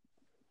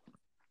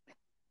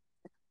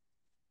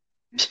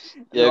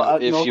 Yeah,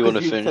 if you want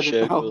to finish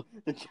it, cool.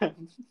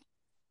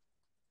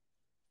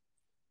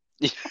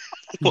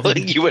 Well,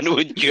 you went to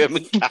a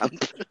German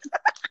camp.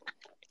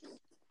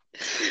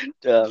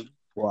 Damn.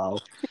 Wow.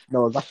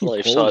 No, that's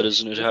life's hard,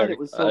 isn't it, Harry?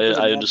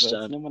 I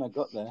understand. Then when I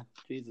got there,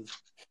 Jesus.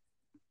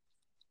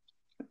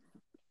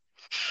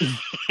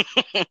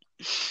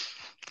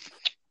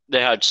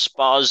 They had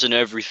spas and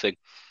everything.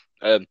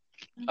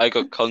 I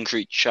got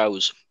concrete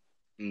showers.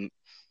 I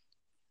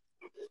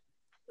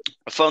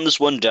found this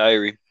one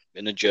diary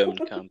in a German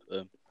camp.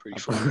 Pretty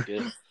funny.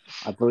 Yeah.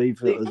 I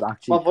believe it was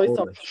actually. My voice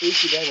sounded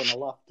squeaky there when I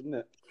laughed, didn't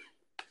it?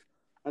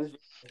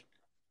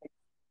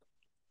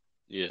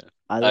 Yeah.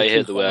 I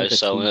hate the way I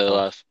sound when I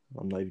laugh.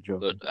 I'm not even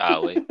joking.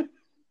 But, wait.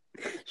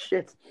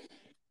 Shit.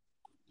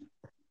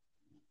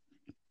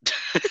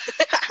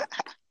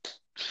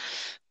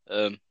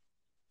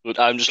 But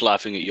I'm just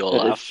laughing at your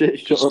laugh.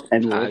 Shut up,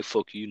 N-word.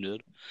 Fuck you,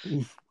 nerd.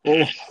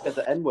 Said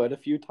the N-word a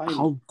few times.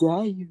 How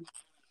dare you?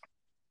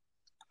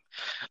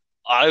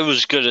 I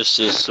was gonna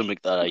say something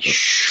that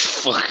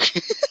fuck.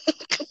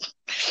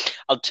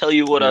 I'll tell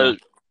you what I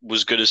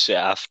was gonna say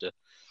after.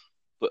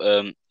 But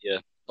yeah.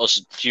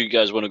 Also, do you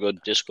guys want to go to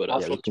Discord?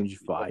 Yeah, we can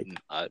just fight.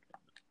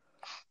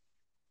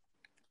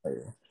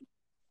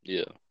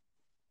 Yeah.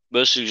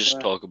 Mostly just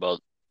talk about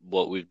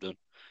what we've done.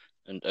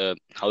 And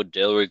how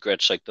Dale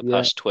regrets like the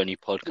past 20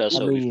 podcasts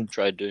that we've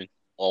tried doing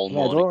all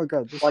morning. I don't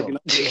regret this one.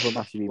 This one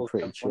actually been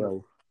pretty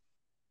chill.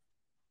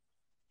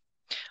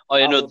 Oh,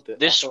 you know,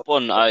 this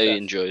one I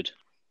enjoyed.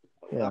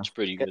 Yeah. It's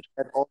pretty good.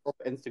 All over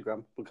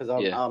Instagram because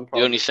I'm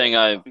the only thing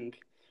I think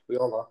we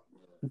all are.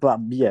 But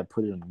yeah,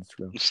 put it on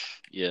Instagram.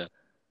 Yeah.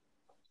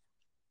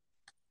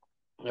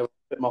 A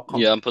bit more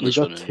I'm putting this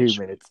one in. 2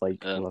 minutes,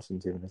 like less than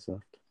 2 minutes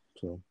left.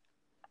 So,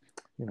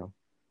 you know.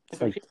 It's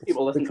like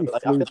people listen to it,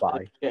 like, flew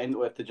by. Get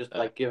into it to just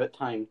like give it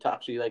time to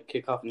actually like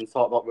kick off and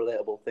talk about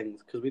relatable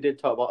things because we did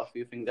talk about a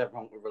few things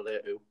everyone could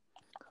relate to.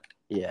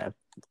 Yeah,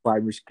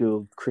 primary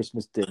school,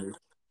 Christmas dinner.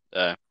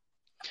 I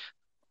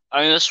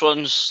mean, this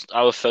one's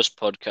our first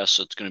podcast,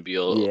 so it's going to be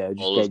all of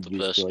the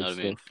person. You know what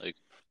I mean? Like,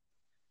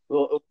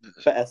 we'll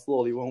better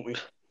slowly, won't we?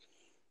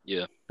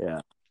 Yeah.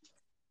 Yeah.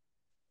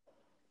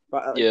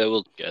 But, yeah,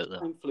 we'll get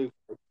there.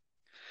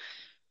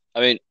 I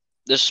mean,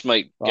 this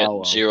might get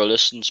 0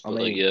 listens, but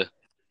like, yeah.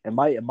 It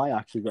might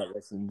actually get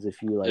listens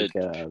if you like.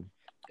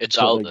 It's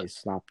out there. Your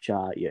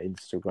Snapchat, your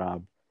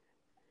Instagram,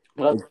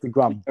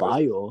 Instagram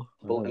bio.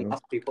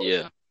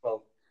 Yeah.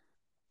 Well,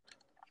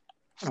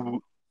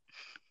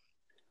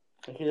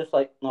 if you just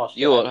like, no,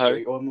 you what,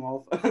 Harry?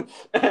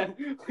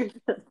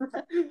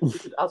 We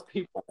should ask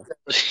people.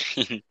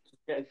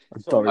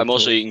 I'm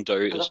also eating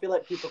Doritos. I feel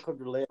like people could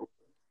relate,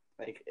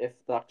 like if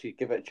they actually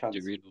give it a chance.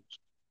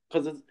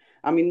 Because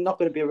I mean, not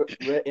going to be able to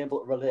relate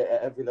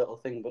to every little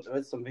thing, but there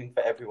is something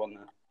for everyone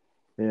there.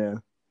 Yeah.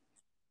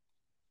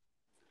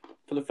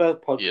 For the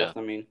first podcast,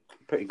 I mean,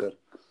 pretty good.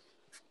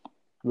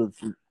 I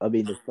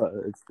mean,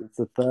 it's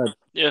the third.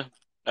 Yeah.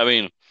 I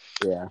mean,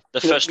 yeah.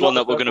 The first one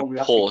that we're going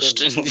to post.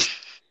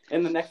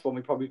 In the next one,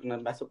 we're probably going to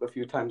mess up a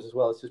few times as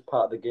well. It's just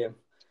part of the game.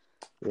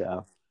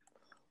 Yeah.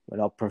 We're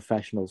not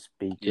professional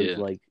speakers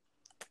like.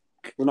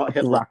 We're not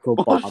Barack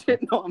Obama. Oh,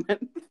 shit, no, I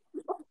meant...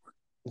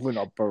 We're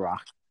not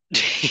Barack.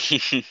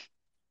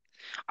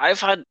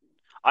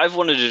 I've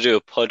wanted to do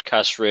a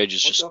podcast for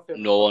ages, just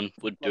no one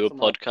would do a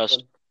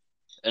podcast.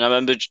 And I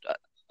remember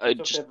I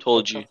just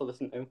told you.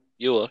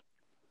 You what?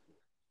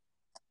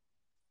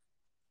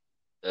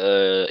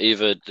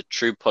 Either the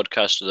True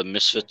Podcast or the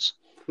Misfits.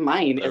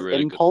 Mine is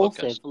really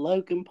Impulsive.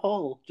 Logan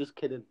Paul. Just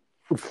kidding.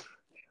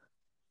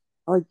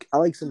 I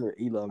like some of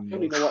Elon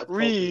Musk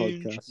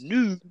podcasts.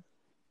 No.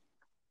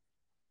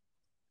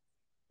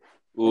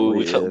 Ooh,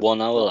 we've hit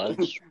 1 hour,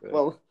 lads.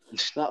 Well,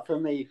 that for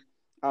me,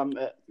 I'm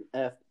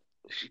at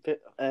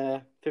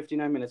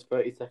 59 minutes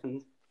 30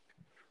 seconds.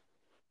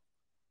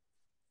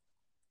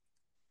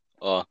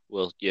 Oh,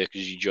 well, yeah,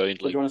 because you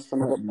joined. Like, do you want to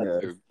sum it up?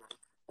 Do you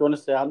want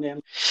to say our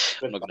name?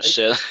 I'm not going to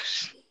say that.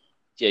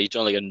 Yeah, you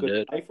sound like a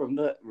nerd. Goodbye from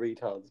the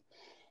retards.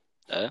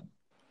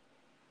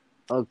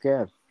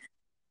 Okay.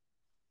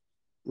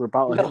 We're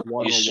about to hit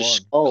 101. You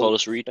just call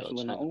us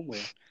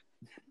retards.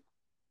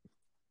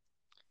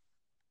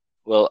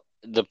 Well,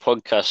 the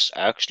podcast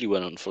actually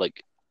went on for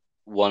like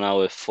 1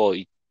 hour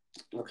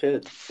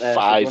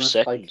 45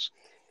 seconds.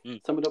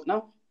 Sum it up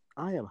now?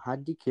 I am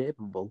handy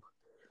capable.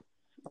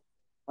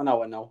 1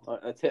 hour now.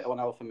 It's hit 1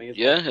 hour for me as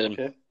well. Yeah.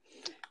 Okay.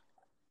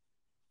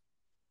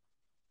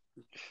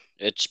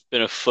 It's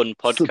been a fun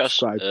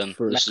podcast.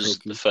 This is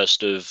the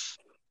first of...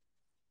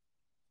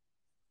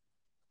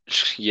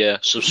 Yeah,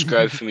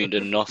 subscribe for me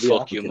to not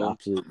fuck your mum.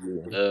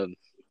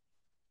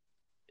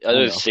 I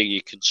don't think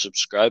you can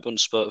subscribe on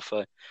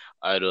Spotify.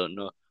 I don't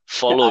know.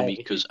 Follow me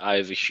because I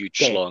have a huge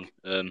schlong.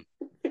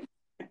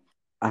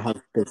 I have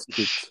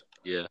biscuits.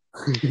 Yeah.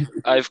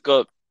 I've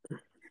got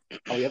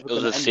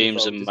other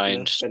themes in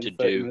mind to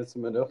do.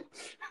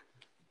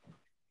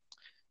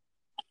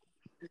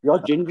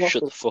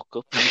 Shut the fuck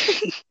up.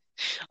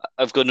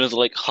 I've got another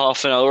like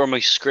half an hour on my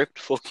script.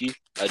 Fuck you.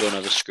 I don't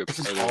have a script.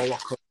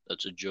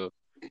 That's a joke.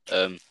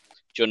 Do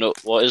you know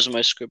what is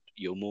my script?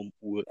 Your mum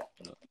would.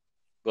 No.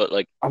 But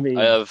like, I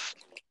have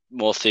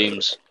more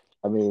themes.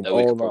 That we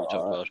could probably talk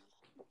about.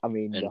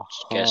 And the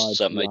guests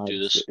that might do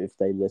this. If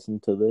they listen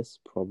to this,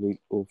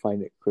 probably will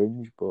find it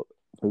cringe. But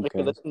who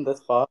cares? Listen this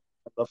far.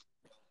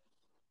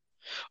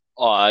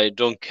 Oh, I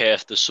don't care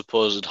if the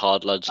supposed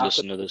hard lads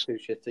listen to this.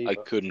 I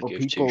couldn't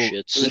give two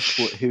shits.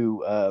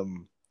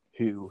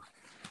 Who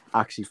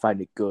actually find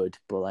it good,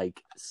 but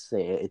like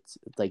say it's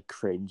like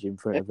cringe in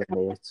front of their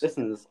mates.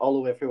 Listen, all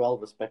the way through. I'll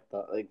respect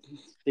that. Like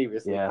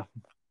seriously. Yeah.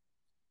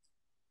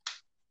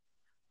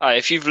 Alright,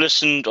 if you've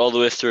listened all the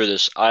way through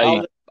this,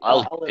 I'll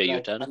pay you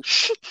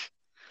 $10.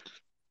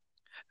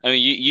 I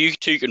mean, you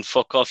two can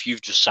fuck off.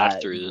 You've just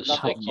sat through this.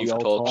 Like you've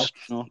talked.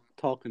 No,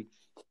 talking.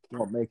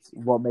 What makes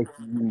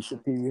you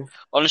superior?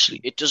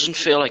 Honestly, it doesn't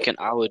feel like an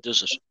hour,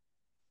 does it?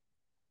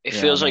 It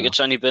feels like it's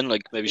only been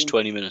like maybe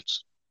 20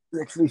 minutes. It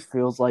literally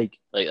feels like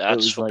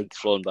that's fucking like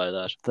flown by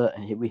that.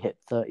 We hit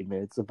 30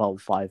 minutes about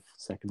 5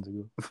 seconds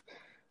ago.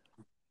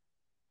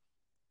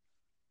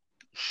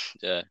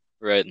 Yeah,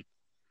 right.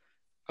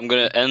 I'm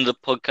gonna end the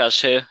podcast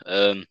here.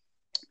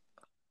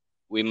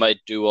 We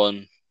might do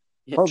one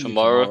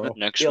tomorrow,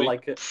 next week.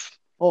 Like it.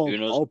 Who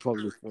knows? I'll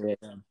probably play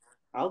it.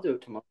 I'll do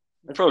it tomorrow.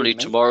 Probably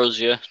tomorrow's,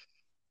 yeah.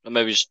 Or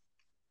maybe just...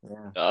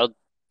 Yeah.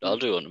 I'll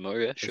do one tomorrow,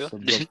 yeah, sure.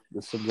 The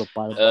sums up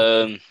by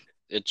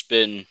it's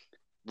been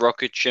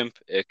Rocket Chimp,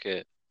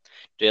 aka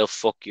Dale,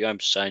 fuck you, I'm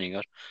signing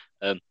out.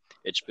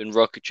 It's been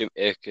Rocket Chimp,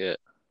 aka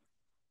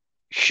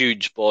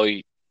Huge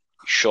Boy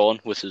Sean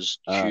with his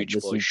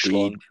Huge Boy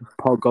Sean.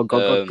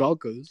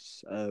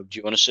 Poggers. Do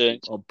you want to say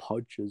it? Or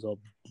Podgers, or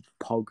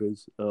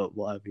Poggers,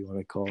 whatever you want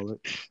to call it.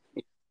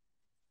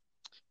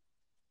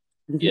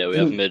 Yeah, we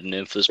haven't made a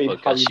name for this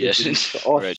podcast yet. Right.